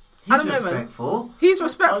 I don't know, man. Respectful. He's I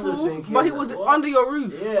was respectful, thinking, but he was what? under your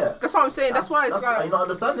roof. Yeah. That's what I'm saying. That's why it's Are you like not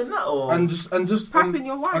understanding that, or? And just papping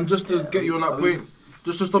your wife. and just to get you on that I was- point,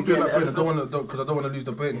 just to stop you on that point, I don't want to because I don't want to lose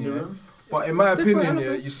the point. Yeah. But in my Different opinion, yeah,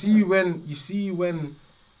 elephant. you see when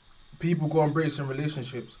people go on breaks in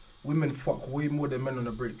relationships, women fuck way more than men on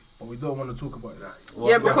a break, but we don't want to talk about it.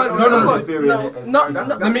 yeah, because No.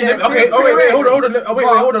 Let me. Okay. Oh wait.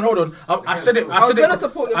 Hold on. Hold on. I said it. I was gonna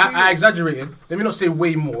support your theory. I exaggerated. Let me not say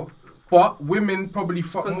way more. But women probably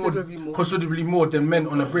fuck considerably more than men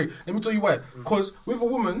on a break. Let me tell you why. Because with a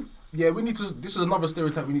woman, yeah, we need to. This is another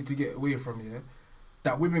stereotype we need to get away from. Yeah,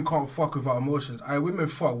 that women can't fuck without emotions. Women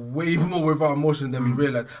fuck way more without emotions than we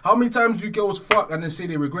realize. How many times do girls fuck and then say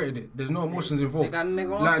they regretted it? There's no emotions involved.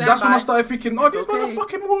 Like that's when I started thinking, oh, these men are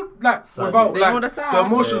fucking more like without They on the like side. the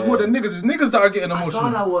emotions more than niggas. It's niggas that are getting I thought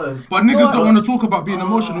emotional. that was. But niggas don't want to talk about being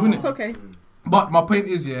emotional, innit? It's okay. But my point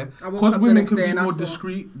is, yeah, I woke because up the women next can day be and I more saw-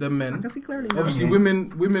 discreet than I men. can see clearly now. Obviously,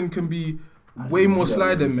 women can be way more Yeah,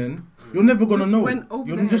 sly than yes. men. You're never gonna Just know. went over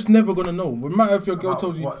You're there. just never gonna know. No matter if your girl About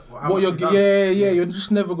tells you how what you're, much she does. yeah. You're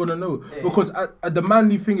just never gonna know because the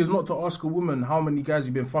manly thing is not to ask a woman how many guys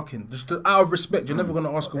you've been fucking. Just out of respect, you're never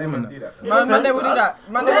gonna ask a woman that. Man, never do that.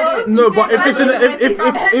 Man, never do it. No, but if it's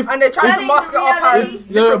if And they try to mask it up as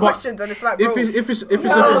Yeah, different but questions, and it's like, bro, if it's you're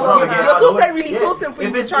still saying really sourcing for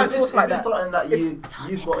you to try and source like If it's that. something that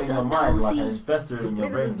you've got in your mind, like, and it's festering in your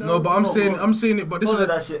brain. no, but I'm saying it. But this All is of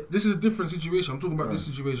that shit. this is a different situation. I'm talking about this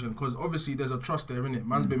situation because obviously there's a trust there, innit?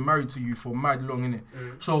 Man's been married to you for mad long, innit?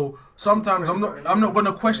 So sometimes I'm not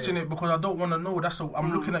gonna question it because I don't want to know.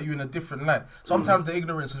 I'm looking at you in a different light. Sometimes the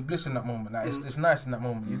ignorance is bliss in that moment. Like it's nice in that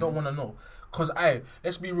moment. You don't want to know. Cause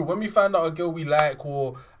let's be real. When we found out a girl we like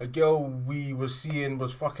or a girl we was seeing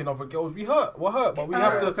was fucking other girls, we're hurt, but we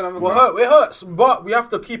have to. It hurts, but we have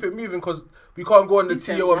to keep it moving because we can't go on the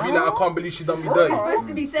TO and be like, I can't believe she done me dirty. We're supposed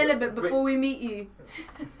to be celibate before we meet you.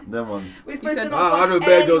 Them ones. We're supposed said- to not I know fuck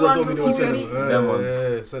bad girls that anyone told me they were before we meet celibate. you. Them ones.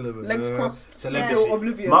 Yeah, celibate. Legs crossed. Celebrity. Till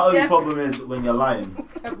oblivion. My only Yeah. problem is when you're lying.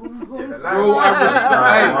 Bro,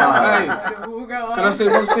 hey, can I say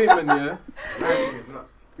one statement, yeah?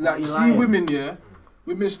 Like, you see Lying. women, yeah?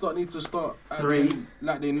 Women need to start acting 3.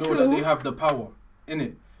 like they know that they have the power,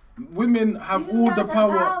 innit? Women have all the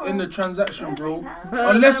power in the transaction, bro.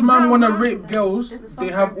 Unless man wanna rape girls, they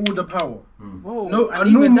have all the power. Whoa. No, a and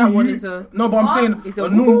even that normal one you. is a. No, but I'm saying It's a a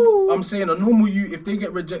normal. woo. I'm saying a normal you. If they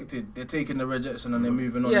get rejected, they're taking the rejection and they're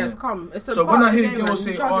moving on. Yeah, innit? it's calm. It's a So part when I of the hear game, girls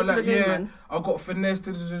man. say, Charge "Oh, it to like the game, yeah, man. I got finessed,"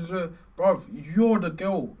 bruv, you're the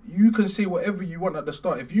girl. You can say whatever you want at the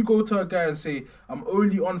start. If you go to a guy and say, "I'm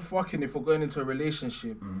only on fucking if we're going into a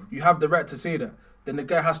relationship," you have the right to say that. Then the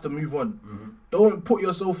guy has to move on. Don't put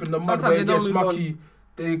yourself in the mud Sometimes where they it don't gets move on. mucky.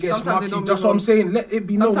 They get Sometimes they smucky. don't That's move what I'm on. saying. Let it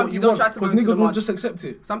be know Sometimes what you you don't want try to go because into the niggas will mud. just accept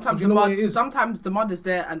it. Sometimes 'Cause the you know mud. what it is. Sometimes the mud is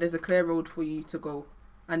there, and there's a clear road for you to go.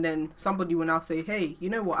 And then somebody will now say, "Hey, you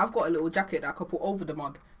know what? I've got a little jacket that I could put over the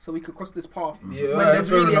mud, so we could cross this path." Yeah, When there's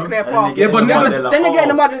fair really a enough. clear And then path. they Yeah, but in the mud, niggas- they're like, Then they get in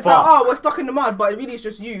the mud and it's like, fuck. "Oh, we're stuck in the mud," but really it's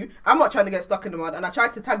just you. I'm not trying to get stuck in the mud, and I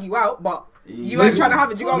tried to tag you out, but you ain't trying to have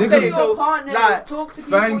it. Do you know what I'm Niggas- saying? Talk to So, your partners, like, talk to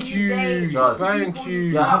people Thank you date, you, talk to thank people you.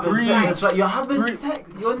 You're having Breathe. sex. It's like you're having Breathe. sex.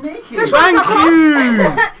 You're naked. Thank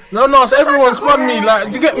you. No, so everyone spun me. Like,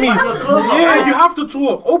 do you get me? Yeah, you have to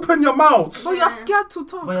talk. Open your mouths. but you're scared to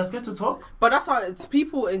talk. But you're scared to talk. But that's how it's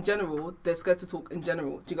people in general. They're scared to talk in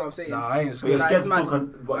general. Do you know what I'm saying? Nah, I ain't But you're scared. Like, scared it's to mad.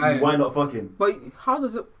 talk. But Aye. why not fucking? But how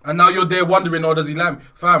does it? And now you're there wondering, oh, does he lie me?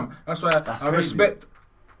 Fam, that's why That's I crazy. respect.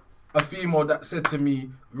 a female that said to me,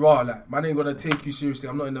 "Raw, like, man ain't gonna take you seriously.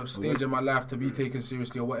 I'm not in a stage in my life to be taken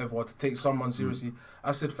seriously or whatever, or to take someone seriously."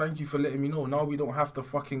 I said, "Thank you for letting me know. Now we don't have to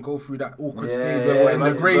fucking go through that awkward stage where we're in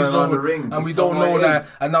the grey zone and we don't know that.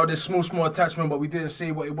 And now there's small attachment, but we didn't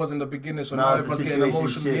say what it was in the beginning, so now everyone's getting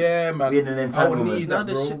emotional. Yeah, man. I don't need that,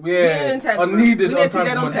 bro. Yeah, unneeded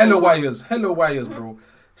entanglement. Hella wires, bro.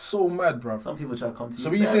 So mad, bro. Some people try to come to you. So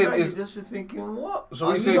what you saying is just thinking, what? So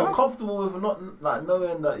what you Are saying? you not comfortable with not like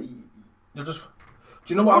knowing that you're just.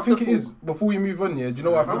 Do you know what I think it is? Before we move on, yeah. Do you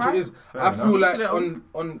know what I think it is? I feel like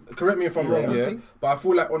on correct me if I'm wrong, yeah. But I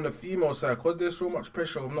feel like on the female side, because there's so much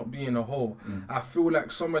pressure of not being a hoe, I feel like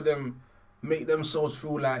some of them make themselves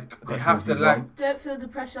feel like they have to like. Don't feel the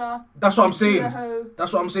pressure. That's what I'm saying.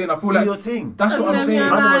 That's what I'm saying. I feel like your thing. That's what I'm saying.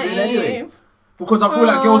 Anyway. Because I feel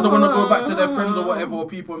like girls don't want to go back to their friends or whatever, or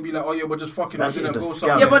people and be like, "Oh yeah, we're just fucking, we're gonna go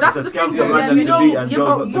somewhere." Yeah, but that's the thing. You never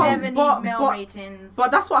need male ratings. But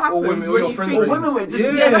that's what happens when you think.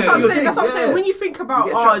 Yeah, that's what I'm saying. That's what I'm saying. When you think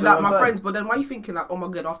about like my friends, but then why are you thinking like, "Oh my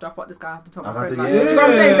god, after I fuck this guy, I have to tell my friend." Like, do you know what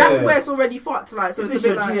I'm saying? That's where it's already fucked. Like, so it's a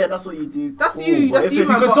bit like, yeah, that's what you do. That's you. That's you. You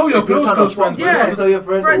can tell your close friends. Yeah, tell your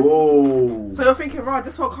friends. So you're thinking, right,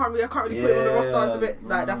 this one I can't really put it on the roster. It's a bit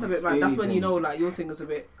like that's a bit mad. That's when you know like your thing is a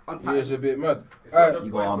bit unpacked. Yeah, it's a bit mad.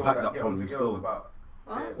 You gotta unpack that problem still.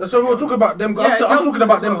 So we'll talk about them. I'm talking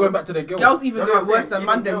about them going back to their girls. Girls even do it worse than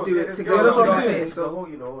man them do it to girls. Yeah, that's what I'm saying. So,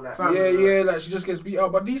 you know, like, yeah, like she just gets beat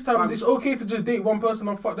up. But these times it's okay to just date one person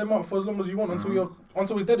and fuck them up for as long as you want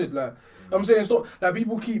until it's deaded. Like I'm saying, stop. Like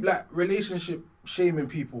people keep like relationship shaming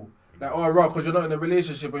people. Like, oh, right, because you're not in a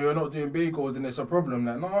relationship or you're not doing bagels, then it's a problem.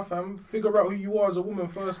 Like, nah, fam, figure out who you are as a woman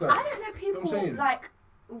first. Like, I don't know people like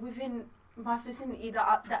within my vicinity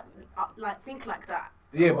that like think like that.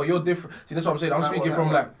 Yeah, but you're different. See, that's what I'm saying. I'm speaking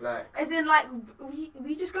from like, as in like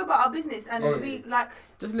we just go about our business and we like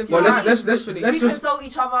just live. Well, let's we consult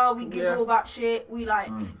each other. We giggle about shit. We like.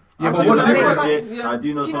 Yeah, but what the difference? I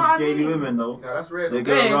do know some scaly women though. Yeah, that's rare. They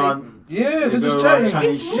go around. Yeah, they're just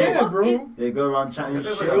chatting shit, bro. They go around chatting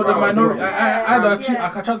shit. You're the minority.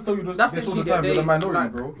 I try to tell you this all the time. You're the minority,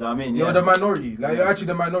 bro. I mean, you're the minority. Like you're actually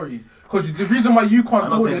the minority. Because the reason why you can't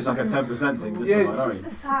tell this, it's like a 10% thing. It's just the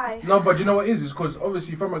side. No, but you know what it is because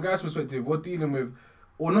obviously from a guy's perspective, we're dealing with.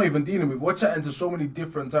 Or not even dealing with, we're chatting to so many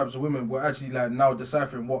different types of women. We're actually like now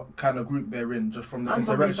deciphering what kind of group they're in just from the interaction. And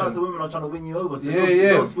some of these types of women are trying to win you over. So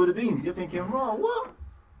yeah. Spill the beans. You're thinking, raw, what?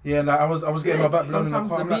 Yeah, like I was getting my back blown in the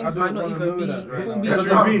car. Like, I don't want to know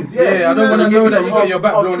that. Yeah, I don't want to know that you get your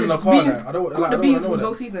back blown in the car. I don't want to know that. The beans with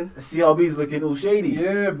no season. CRB's looking all shady.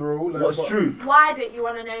 Yeah, bro. Like, what's true? Why don't you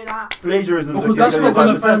want to know that? Plagiarism. Because that's not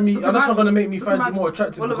gonna find me. That's not gonna make me find you more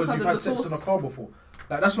attractive because you've had sex in a car before.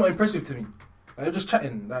 Like that's not impressive to me. Like you're just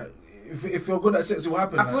chatting. Like. If you're good at sex, it will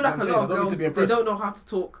happen. I feel like a lot of girls they don't know how to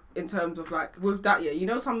talk in terms of like with that. Yeah, you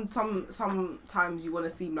know, sometimes you want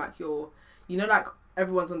to seem like you're, you know, like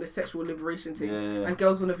everyone's on this sexual liberation thing, and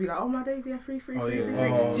girls want to be like, oh my days, yeah, free. Do you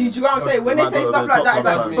know what I'm saying? When they say stuff like that, it's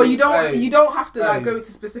like, but you don't have to like go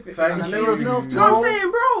into specifics. You know what I'm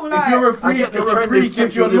saying, bro? Like, if you're a freak, you're a freak.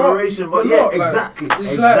 If you're not, exactly.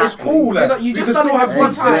 It's like it's cool. Like you can still have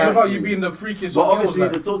one sex without you being the freakiest. But obviously,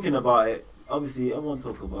 they're talking about it. Obviously, everyone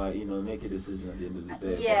talk about it, make a decision at the end of the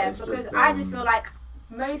day. Yeah, because I just feel like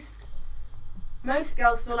most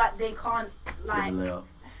girls feel like they can't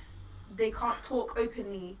talk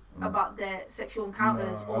openly about their sexual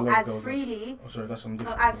encounters or as freely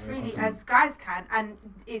as guys can, and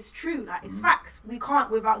it's true. Like it's facts. We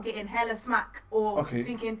can't without getting hella smack or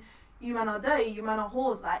thinking you man are dirty, you man are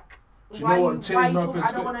whores. Like why you talk? I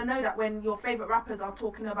don't want to know that when your favorite rappers are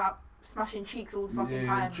talking about smashing cheeks all the fucking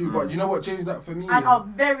time. True, but you know what changed that for me? And are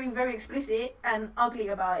very, very explicit and ugly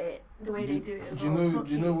about it, the way they do it. Do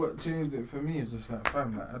you know what changed it for me? Is just like,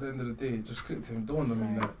 fam, like, at the end of the day, it just clicked and dawned on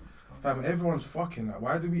me, like, fam, everyone's fucking, like,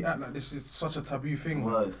 why do we act like this is such a taboo thing?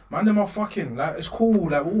 Like, man, them are fucking, like, it's cool,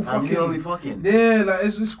 like, we're all fucking. Yeah, like,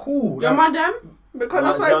 it's cool. Like, man, them? Because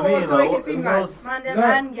that's why everyone's to make it seem like. Man, them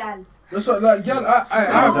and gal. That's like, girl, I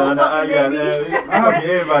have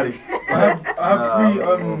everybody. I have three,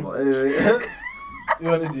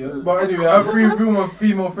 you're an idiot. But anyway, I have three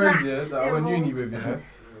female friends, that I went uni with,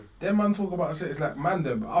 Them man talk about sex like man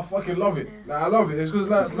them, but I fucking love it. Like I love it. It's because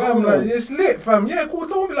like fam, like it's lit, fam. Yeah, cool.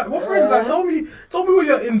 Tell me like what friends like. Tell me what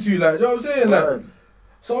you're into. Like, you know what I'm saying? Like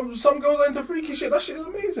some girls are into freaky shit. That shit is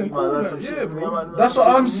amazing. Cool, like, yeah, bro. That's what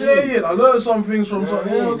I'm saying. I learned some things from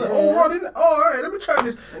something. I was like, alright, let me try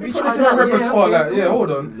this. Let me put this in my repertoire. Like, yeah,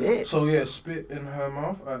 hold on. So yeah, spit in her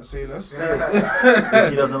mouth. Alright, say less. If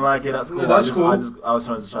she doesn't like it, that's cool. That's cool. I was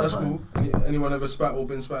trying to try. That's cool. Anyone ever spat or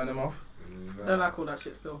been spat in their mouth? I don't like all that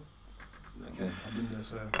shit still. Okay. I've been there,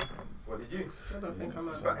 so. What did you? I don't think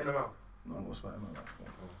I'm Spat in the mouth. No, I'm not spitting my mouth.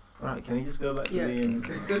 Right, can we just go back to Yeah. being...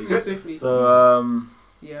 Swiftly. So,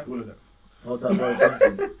 Yeah. All of that. what's up, bro?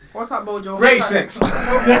 What's up, Bojo? Great sex.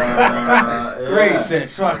 Great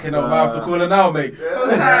sex. Fucking hell, I have to call her now, mate. Hold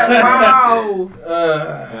tight. Wow.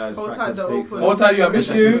 Guys, Hold back tight, to the six. open. Hold tight, you. I miss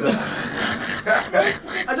you.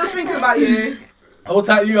 I'm just thinking about you. Hold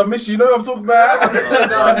tight, you. I miss you. You know what I'm talking about? So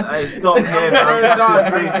done. Hey, stop here, man. So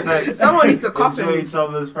Back to done. sex. Someone needs to cuff Enjoy him. each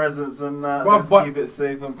other's presence and that. Bruv, Let's but- keep it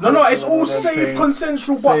safe and No, it's all personal safe, and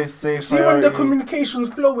consensual, but safe see when the priority. communication's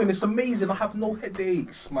flowing, it's amazing. I have no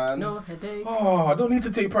headaches, man. No headache. Oh, I don't need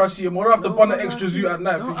to take paracetamol. I have to No, bun an no, extra zoo at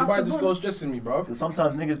night. no, Thinking, why is this after girl stressing me, bro? So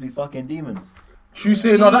sometimes niggas be fucking demons. She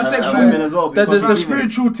say no, that And sexual, women as well, the because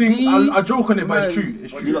spiritual thing. I joke on it, but it's true.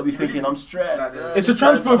 It's Or true. you lot be thinking I'm stressed. It's a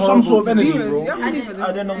transfer of some sort of energy, Demons, bro. yeah, I didn't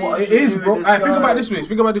I don't know what I It should is, do bro. with Alright, this think guy. about it this way.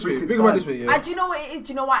 Think about it this way. Think about it this way. Yeah. And do you know what it is? Do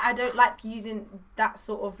you know why I don't like using that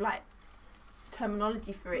sort of like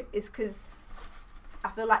terminology for it? It's because I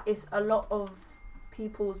feel like it's a lot of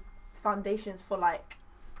people's foundations for like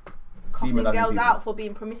cussing Demonizing girls people. out for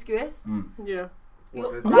being promiscuous. Yeah.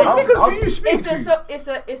 You're- What like, niggas do you speak it's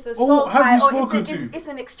to? it's a Oh, soul have tie, you or spoken it's, to? it's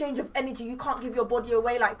an exchange of energy. You can't give your body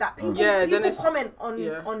away like that. People, Yeah, then people it's- comment on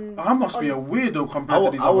yeah. on. I must be a on- weirdo compared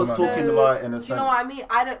to these I was other man. talking So, about it in a sense. Do you know what I mean?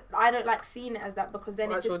 I don't like seeing it as that because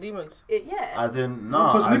then it Actual just demons. yeah. As in,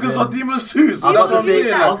 nah. Because as niggas in- are demons too. So I that's was, what I'm saying.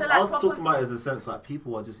 that. Like, So, I was like, talking about it as a sense like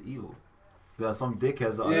people are just evil. There are some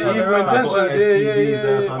dickheads that are Yeah, trying evil to intentions, got yeah, yeah, STDs, yeah,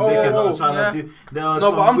 There are yeah. some Oh, dickheads that oh, are trying yeah. to do. There are no,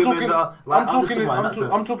 some but I'm women talking. that are, like, I'm just talking. about in that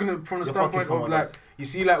I'm sense. talking it from the You're standpoint fucking of someone like that's you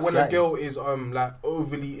see, like when a scatty. girl is like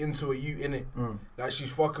overly into a you in it, like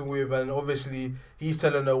she's fucking with, and obviously he's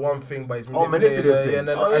telling her one thing, but he's manipulating her, manipulative and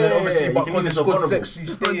then, thing. Oh, and then yeah, obviously, yeah, but you can because use it's it good vulnerable. sex,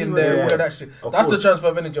 she's staying Yeah. there. All of that shit. Of That's the course. transfer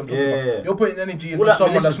of energy I'm talking Yeah, about. yeah. You're putting energy All into that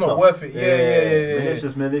someone that's malicious not stuff. worth it. Yeah.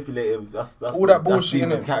 Malicious, manipulative. That's All that bullshit,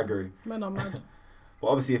 that's innit? category. Men are mad. But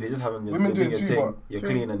obviously, if you're just having your Women do doing it your too, thing, but- you're True.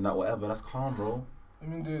 clean and that whatever, that's calm, bro. I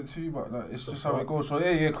mean, do it too, but like it's The just how fuck? it goes. So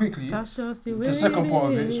yeah, quickly. That's just the way. The second part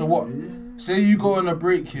of it. So what? Say you go on a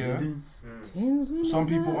break here. Some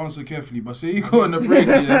people answer carefully, but say you go on a break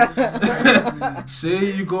here.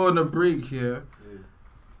 Say you go on a break here.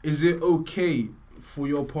 Is it okay for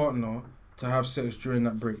your partner to have sex during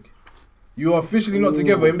that break? You are officially not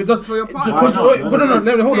together. And because, For your partner. because Why not? hold on, hold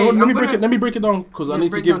on, Okay, let me I'm break gonna- it. Let me break it down because I Yeah, need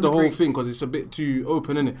to break give down the the whole break. thing because it's a bit too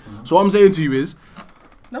open, innit? So what I'm saying to you is,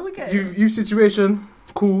 No, we get it. you situation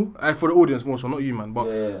cool. For the audience more so, not you, man, but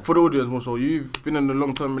Yeah. for the audience more so. You've been in a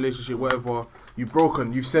long-term relationship, whatever. You've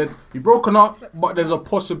broken. You've said you've broken up, but there's a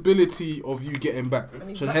possibility of you getting back.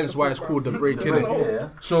 So hence why it's called the break, innit? Yeah.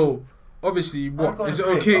 So obviously, what got is a it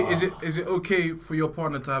break. okay? Ah. Is it okay for your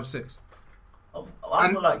partner to have sex? I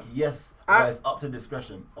And- feel like yes, but it's up to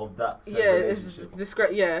discretion of that. said Yeah, it's relationship.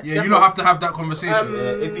 discreet. Yeah. Yeah, you definitely. don't have to have that conversation. Yeah,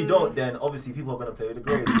 if you don't, then obviously people are gonna play with the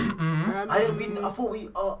grades. I didn't mean. I thought we.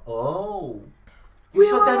 Oh. You We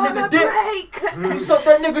sucked were that on nigga a dick. break. You sucked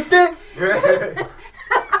that nigga dick.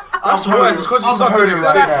 That's why it's because you sucked it hurting in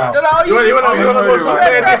right dick. now. You want to go suck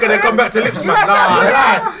right their dick and then come back to lip smack?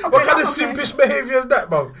 Nah. What kind of that's okay. simpish behaviour is that,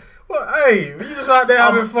 bruv? What? Hey, you just out there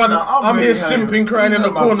having fun. I'm here simping, crying in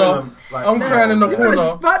the corner. I'm crying in the You could have corner.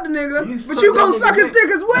 spot the nigga, You but suck you gon' that suck nigga his dick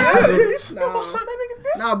as well. I'm gonna suck that nigga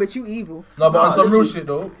dick. Nah, but you evil. No, but on Nah, some real listen. shit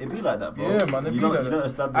though. It be like that, bro. Yeah, man, it you be don't, like you that. don't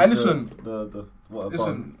establish Aye, listen. the what a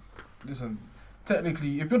Listen, listen.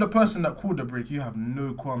 Technically, if you're the person that called the break, you have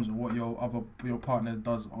no qualms of what your partner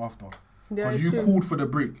does after. Yeah, Because you called for the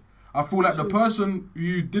break. I feel like the person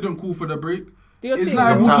who didn't call for the break is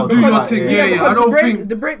liable to do Because- your thing. yeah, Yeah, because I don't the break, think.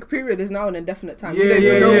 the break period is now an indefinite time. Yeah, You don't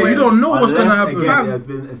yeah, know yeah. when. You don't know what's gonna happen. Again, Fam. it has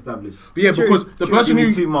been established. But yeah, True. because the person Give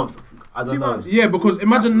me who. 2 months. I don't 2 know. months. Yeah, because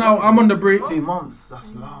imagine now I'm on the break. 2 months.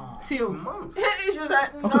 That's long. 2 months. She was like,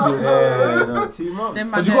 I could do it. Yeah, no, 2 months. Then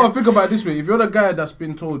Because you gotta think about it this way: if you're the guy that's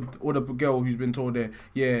been told, or the girl who's been told that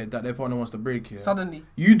their partner wants to break here, Suddenly.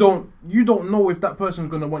 you don't know if that person's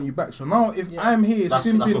gonna want you back. So now, if Yeah. I'm here That's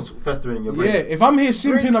simping, what's festering in your brain. yeah, if I'm here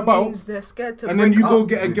simping Break about, means they're scared to and then break you go up.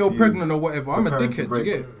 get a girl With you. pregnant or whatever, I'm a Preparing to dickhead. You break.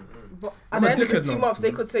 get it? But I'm at a the end of the dickhead 2 now. months,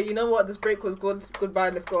 they could say, you know what, this break was good. Goodbye,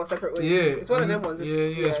 let's go our separate ways. Yeah, It's one of them ones. It's,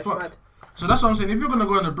 it's it's fucked. mad. So that's what I'm saying. If you're gonna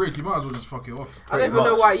go on a break, you might as well just fuck it off. I don't even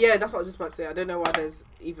know why. Yeah, that's what I was just about to say. I don't know why there's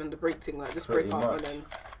even the break thing. Like, just break Pretty up much. and then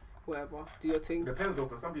whatever, do your thing. Depends though,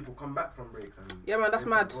 because some people come back from breaks. And Yeah, man, that's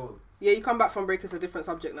different mad. goals. Yeah, you come back from break, it's a different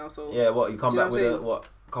subject now. So Yeah, what you come Do you know back what I'm with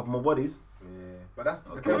saying? a couple more bodies? Yeah, but that's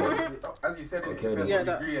Okay. as you said. It Okay, depends then. what Yeah,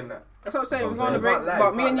 you agree in that. that's what I'm saying. That's We're what on I'm the saying. break, Can't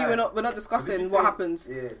but lie, me and you, can't lie. we're not discussing what happens.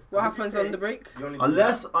 Yeah. What happens on the break?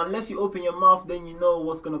 Unless you open your mouth, then you know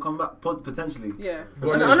what's gonna come back potentially. Yeah.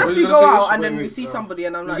 Go on, Unless let's- we who's go gonna say out this? and then Wait, we wait. see somebody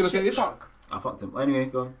and I'm Who's like, gonna say shit, this? fuck. I fucked him. Anyway,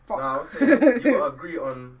 go on. Fuck. Nah, I was saying, you gotta agree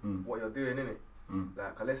on what you're doing, innit?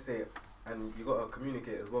 Like, let's say, and you gotta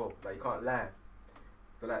communicate as well. Like, you can't lie.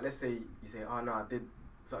 So, like, let's say you say, oh no, I did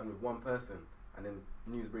something with one person, and then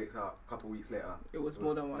news breaks out a couple weeks later. It was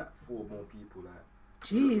more than one. Like 4 more people. Like,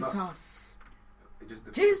 Jesus.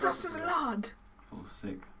 Jesus is Lord. I feel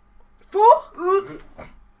sick. 4?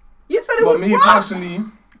 You said it but was me what? personally,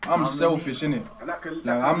 I'm selfish, innit?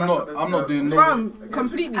 Like I'm not doing no.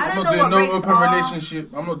 Completely. I'm not doing no open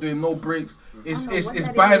relationship. I'm not doing no breaks. It's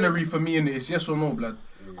binary for me, innit? It's yes or no, blood.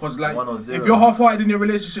 Cause like, if you're half-hearted in your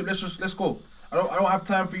relationship, let's go. I don't have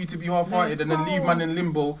time for you to be half-hearted and then leave man in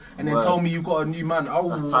limbo and then tell me you got a new man.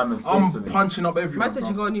 I'm punching up everyone. Man said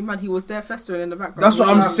you got a new man. He was there festering in the background. That's what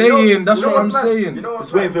I'm saying. That's what I'm saying.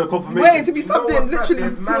 It's waiting for your confirmation. Waiting to be something. Literally, he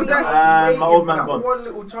was there. My old man gone. One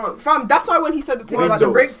little chance. Fam, that's why when he said the thing about the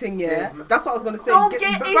break thing, that's what I was gonna say. Don't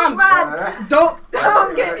get ish mad. Don't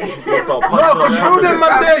get ish. No, because you know them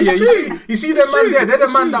man there, yeah. You see them man there. They're the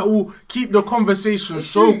man that will keep the conversation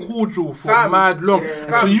so cordial for mad long.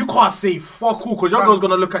 So you can't say fuck all because your girl's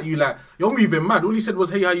gonna look at you like you're moving mad. All he said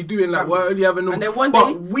was, "Hey, how you doing?" Like, we're only having no. And then one day,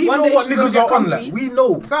 but we know what niggas are on. Like, we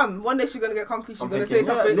know. Fam, one day she's gonna get comfy. She's gonna say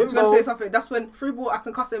something. She's gonna say something. That's when free ball. I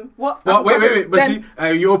can cuss him. What? Wait. But see,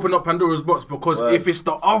 you open up Pandora's box because if it's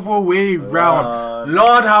the other way round,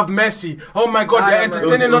 Lord have mercy. Oh my God, they're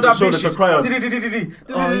entertaining other bitches.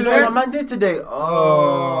 Oh, you know what my man did today?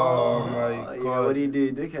 Oh my God, what did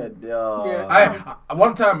he do, dickhead? Yeah.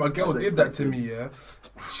 One time a girl did that to me. Yeah,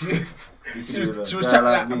 she was chatting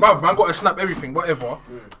like, bruv, man, got to snap everything, whatever.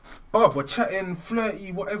 Bruv, we're chatting,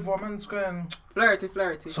 flirty, whatever, man's going. Flirty.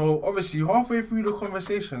 So obviously, halfway through the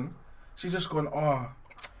conversation, she's just gone,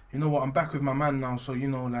 you know what, I'm back with my man now, so you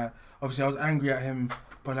know, like, obviously I was angry at him,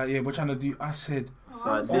 but like, yeah, we're trying to do. I said,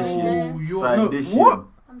 what?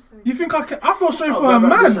 I'm sorry. You think I feel sorry for her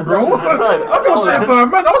man, bro? I feel sorry for her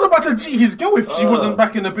man. I was about to cheat his girl if she wasn't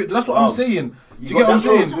back in the picture. That's what I'm saying. Do you get what I'm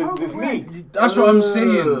saying? With me. That's what I'm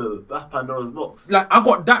saying. That's Pandora's box. Like, I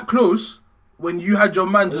got that close when you had your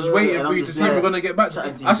man just waiting for you to see if we're going to get back.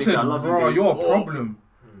 I said, bro, you're a problem.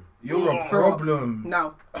 You're a problem.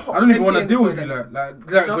 No. I don't even want to deal with you, like,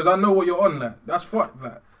 because I know what you're on, like. That's fucked,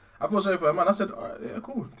 like. I feel sorry for her man. I said, alright, yeah,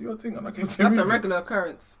 cool, do your thing. And I came to That's a regular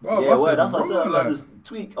occurrence. Bro, yeah, well, that's what I said. Like, this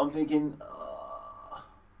tweak, I'm thinking,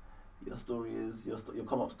 your story is, your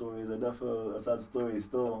come up story is a sad story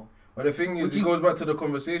still. But the thing is, it goes back to the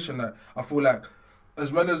conversation that I feel like,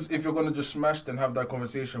 as well as if you're going to just smash, then have that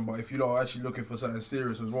conversation. But if you're not actually looking for something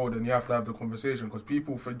serious as well, then you have to have the conversation. Because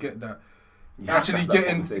people forget that actually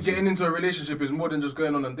getting into a relationship is more than just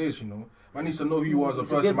going on dates, you know. Man needs to know who you are as a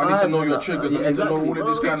person. Man needs to know your triggers. Man needs to know all of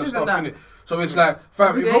this kind of stuff, innit? So it's like,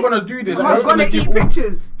 fam, if we're gonna do this, I'm gonna eat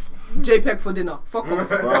pictures. JPEG for dinner. Fuck off.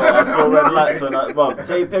 Bro, I saw red lights on that. Bro,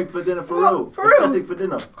 JPEG for dinner for real. Aesthetic for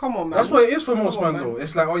dinner. Come on, man. That's what it is for most man though.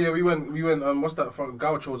 It's like, oh yeah, we went. What's that?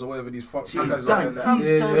 Gauchos or whatever these fuck. That's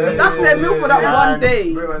their meal for that one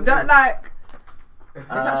day. That like, it's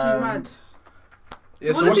actually mad.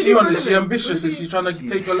 Yeah, so what's she on? Is she ambitious? Is she trying to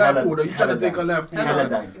take your life forward? Are you trying to take her life forward? Hella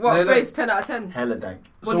dank. What, face 10 out of 10? Hella dank.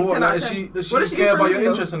 So what, like, does she care about your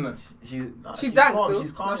interest in that? She's dank still.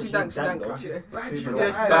 She's calm. She's dank. Bad, you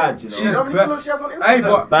know. She's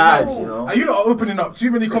bad, you know. Are you not opening up too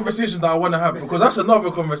many conversations that I want to have? Because that's another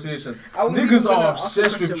conversation. Niggas are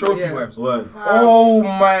obsessed with trophy wives. Oh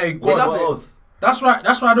my God. That's why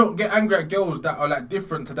I don't get angry at girls that are like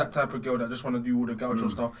different to that type of girl that just want to do all the gaucho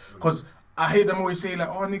stuff. Because I hate them always saying like,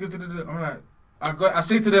 oh niggas did it. I'm like, I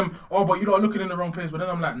say to them, oh but you're not looking in the wrong place. But then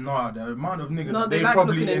I'm like, nah, the amount of niggas that they like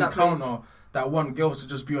probably encounter that want girls to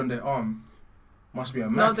just be on their arm must be a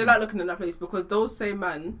mad. No, they like looking in that place because those same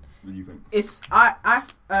man. What do you think? It's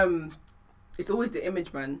it's always the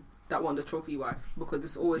image man that want the trophy wife because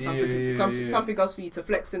it's always something else for you to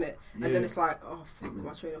flex in it, and then it's like, oh fuck,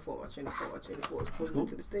 my train of thought is pulling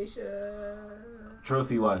into the station.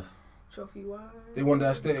 Trophy wife. They want the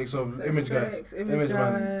aesthetics of image guys. Image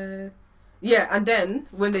man. Yeah, and then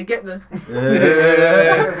when they get the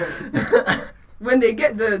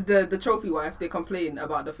the trophy wife, they complain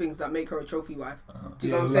about the things that make her a trophy wife. Do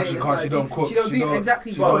you know what I'm saying? She don't cook. She don't do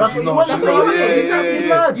exactly. That's what you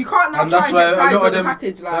want. You can't now try and get sides of the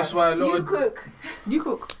package. Like, that's why you cook. You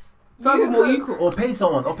cook. Furthermore, you cook. Or pay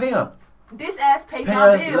someone. Or pay her. This ass pays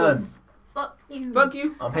our bills. Fuck you. Fuck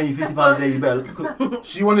you. I'm paying you £50 a day, you better cook.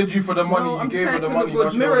 She wanted you for the money. No, You gave her the money.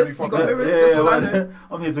 good mirrors. You got mirrors. That's all I know.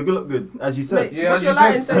 I'm here to look good, as you said. Yeah, what's as your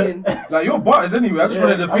you said. saying? Like, your butters anyway. I just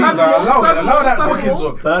wanted the peas. Fam, Like, allow that fam, cooking.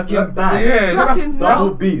 So, Birkin bag. yeah, Fucking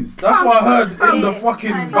Double B's. that's what I heard in the Yeah.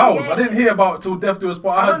 fucking vows. I didn't hear about till death do us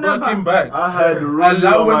part. I heard don't know Birkin about- bags. I heard Rolly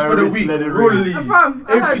Allowance for the wrist, week. let it ring. Rolly. Fam,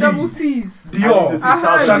 I heard AP. double C's. Dior. I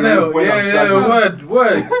heard- Chanel. When I'm Yeah, shagging.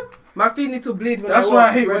 word. My feet need to bleed when That's I why I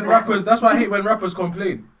walk. hate when Red rappers. That's why I hate when rappers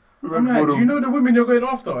complain. I'm like, do you know the women you're going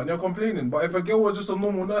after and you're complaining? But if a girl was just a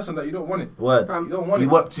normal nurse and that, you don't want it. Word. Fam. You don't want You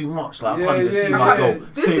it. work too much, like I Yeah, can't even yeah, see yeah. my girl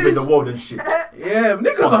This saving is- the world and shit. Yeah,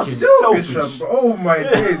 niggas are Fucking selfish, selfish. fam. Oh my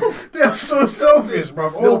days, they are so selfish,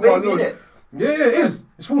 bruv. Oh Little my baby, lord. innit? Yeah, it is.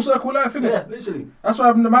 It's full circle life, innit? Yeah, literally. That's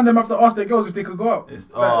why the man them have to ask their girls if they could go out.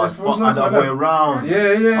 It's, Like, it's fuck and that way around.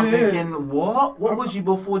 Yeah, yeah, I'm yeah. thinking, what? What was you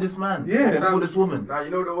before this man? Yeah, before this woman? Now, you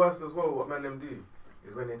know the worst as well, what man them do?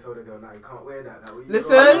 Is when they tell the girl, nah, you can't wear that. Like,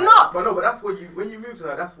 Listen. But no, but that's what when you move to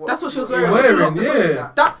her, that's what she was you're wearing. Yeah.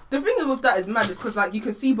 That the thing with that is mad is because like you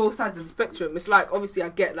can see both sides of the spectrum. It's like obviously I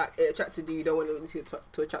get like it attracted you. You don't want to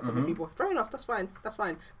attract other people. Fair enough. That's fine.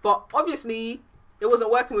 But obviously it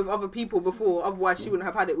wasn't working with other people before. Otherwise she wouldn't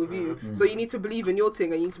have had it with you. So you need to believe in your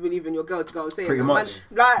thing and you need to believe in your girl. Do you know what I'm saying? Pretty much.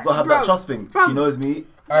 Man, like, You gotta have bro, that trust thing. fam. She knows me.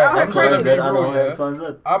 I'm I'm trying to crazy, I know bro, her yeah. X, Y, and Z.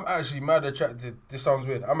 I'm actually mad attracted. This sounds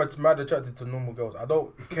weird. I'm mad attracted to normal girls. I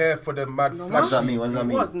don't care for the mad No, What flashy. does that mean? What does that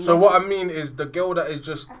mean? Was So not- what I mean is the girl that is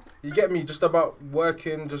just, you get me, just about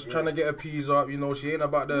working, just trying to get her peas up. You know, she ain't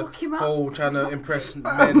about the Look him up. whole trying to impress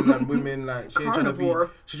men and women. Like she ain't trying to be.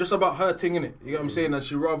 Carnivore. She's just about her thing, innit? You get what I'm saying? And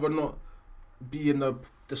she rather not be in the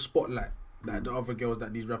spotlight like the other girls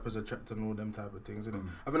that these rappers attract and all them type of things, innit?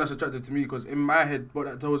 I think that's attracted to me because in my head, what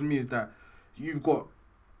that tells me is that you've got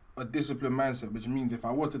a disciplined mindset, which means if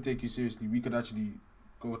I was to take you seriously, we could actually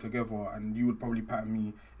go together and you would probably pattern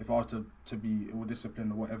me if I was to be ill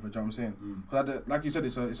disciplined or whatever. Do you know what I'm saying? 'Cause like you said,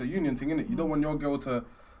 it's a union thing, innit? You don't want your girl to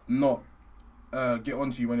not get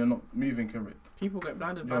onto you when you're not moving correct. People get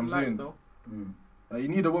blinded You by know what I'm lights saying? though. You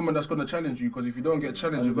need a woman that's gonna challenge you because if you don't get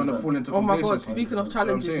challenged, you're gonna 100%. fall into Oh my god! complacency. Speaking of You know what I'm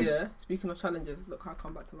challenges, saying? yeah. Speaking of challenges, look, I'll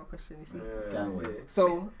come back to my question. You see. Gangway.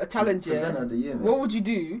 So a challenge, yeah. Presenter of the year, man. What would you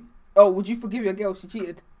do? Oh, would you forgive your girl if she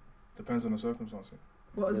cheated? Depends on the circumstances.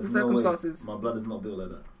 What is There's the no way. circumstances? My blood is not built like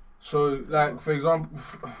that. So, like for example,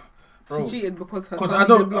 bro, She cheated because her because son I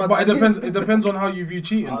don't. did blood. But it depends. It depends on how you view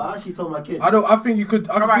cheating. I actually told my kid. I think you could.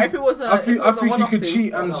 Alright, if it was a, I think if it was a you one-off could thing-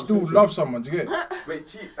 cheat and One-off still thing. love someone. Do you get it? Wait,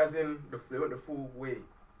 cheat as in they went the full way.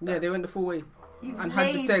 Yeah, they went the full way You've and had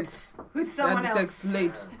the laid sex. with They had someone the else. sex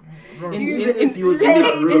laid. Bro, In- Even in- if he was in in the-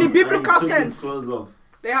 that in room the and biblical he took his sense. clothes off.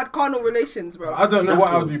 They had carnal relations, bro. I don't know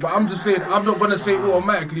what I'll do, but I'm just saying I'm not gonna say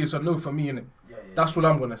automatically it's a no for me, innit? Yeah. That's what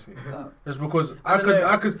I'm gonna say. It's because I don't know.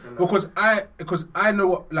 I could because I know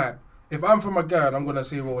what, like, if I'm from a girl and I'm gonna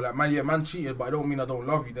say, well, like, man cheated, but I don't mean I don't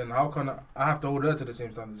love you, then how can I have to hold her to the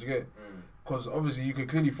same standard? You get it? Because obviously you could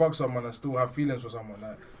clearly fuck someone and still have feelings for someone.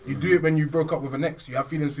 Like, you do it when you broke up with an ex. You have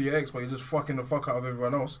feelings for your ex, but you're just fucking the fuck out of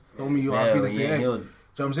everyone else. Don't mean you have feelings for your ex.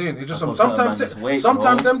 Do you know what I'm saying? It's just I thought sometimes just wait,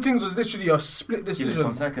 sometimes bro. them things was literally a split Give it decision.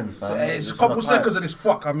 some seconds, So, fam. it's a Just couple wanna fight. seconds and it's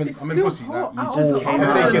fuck. I'm in It's pussy. still Like, hot out just of came the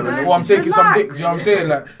out of I'm the taking some Relax. dick. You know what I'm saying?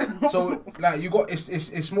 Like, so like you got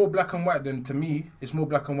it's more black and white than, to me, it's more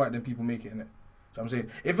black and white than people make it, innit? You know what I'm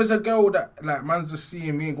saying? If it's a girl that like man's just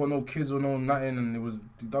seeing me ain't got no kids or no nothing and it was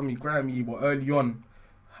done me grimy, but early on,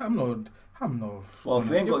 I'm not. Well, if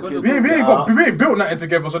we ain't got kids, We ain't built nothing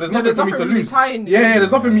together, so there's Yeah, nothing for me to really lose. tying you. Yeah,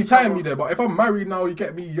 there's nothing me tying me there. But if I'm married now, you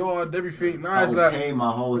get me yard, everything nice. Like, okay,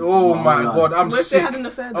 my whole. oh my life. god, I'm What if they sick. had an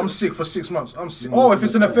affair? I'm sick for 6 months. I'm sick. Oh, if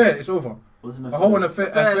it's an affair, it's over. Wasn't A whole affair.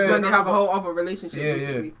 Affairs when they have a whole other relationship. Yeah,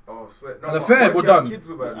 basically. Oh, sweat. An affair, we're done. Kids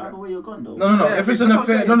with her, Yeah, like, but where you're gone though? No. Yeah, If it's that's an what I'm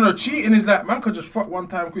affair, saying. no. Cheating is like man could just fuck one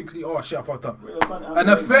time quickly. Oh shit, I fucked up. Where you're gone, An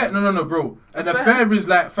affair, no, bro. An affair is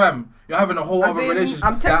like, fam, you're having a whole As other in, relationship.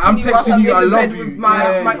 I'm Like, texting you whilst I'm I in the love bed you. with my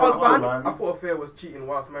Yeah. husband. I thought affair was cheating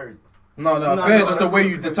whilst married. No, No, affair no, is just no. the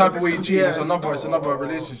way the type of way you cheat. Yeah. It's another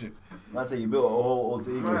relationship. I say you built a whole alter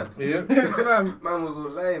ego. Mad. Yeah. Fam, Man was all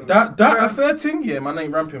lame. That affair thing, yeah, man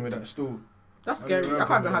ain't ramping with that still. that's scary. I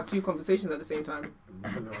can't even have two conversations at the same time.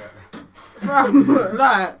 You know, Fam,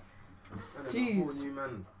 like, Jeez. Jeez. New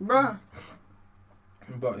man. bruh.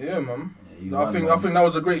 But yeah, man. Yeah, you I won, think man. that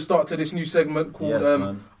was a great start to this new segment called Yes,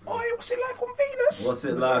 man. oh, yeah, what's it like on Venus? What's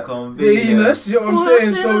it like on Venus, you know what I'm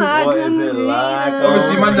saying? So What is it like?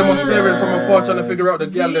 obviously man them on are staring from afar trying to figure out the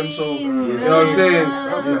gal them, so you know what I'm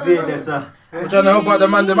saying? Venus, We're trying to help out the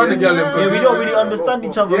man them and the gal them. Yeah, we don't really understand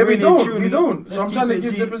each other. Yeah, we really, don't. truly. We don't. Let's So I'm keep trying to it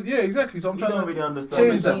give G. the yeah, exactly. So I'm We trying don't to really understand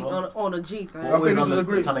change each that. other. On a G thing. I think this is a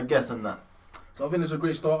great- Trying to guess on that. So I think it's a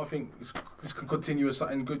great start. I think this can continue as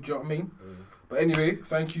something good. Do you know what I mean? But anyway,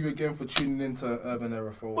 thank you again for tuning into Urban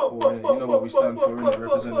Era for you know what we stand for, innit?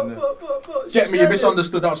 Representing it. Get me, you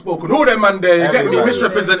misunderstood, outspoken. All them man there, you get me,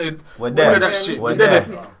 misrepresented. We're there. All of that shit. We did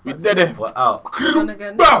it. We did it. We're out.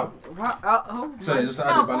 Bow! Sorry, just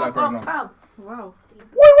added my life right now. Wow.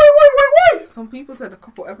 Wait. Some people said a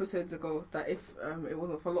couple episodes ago that if it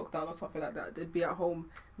wasn't for lockdown or something like that, they'd be at home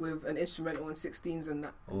with an instrumental and 16s and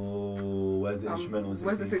that. Oh, where's the instrumental?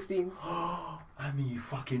 Where's the 16s? I mean, you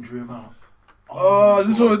fucking drew him out. Oh,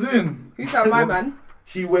 this is what we're doing. Who's that, my man?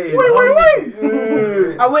 She waited.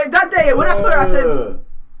 Wait. I wait that day when I saw it. I said,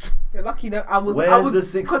 "You're lucky that I was." Where's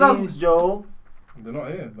the 16s, Joe? They're not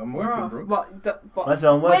here. I'm working, bro. But I said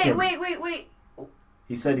I'm working. Wait.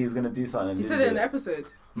 He said he was gonna do something. He said it in an episode.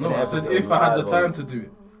 No, I said if I had the time to do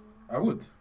it, I would.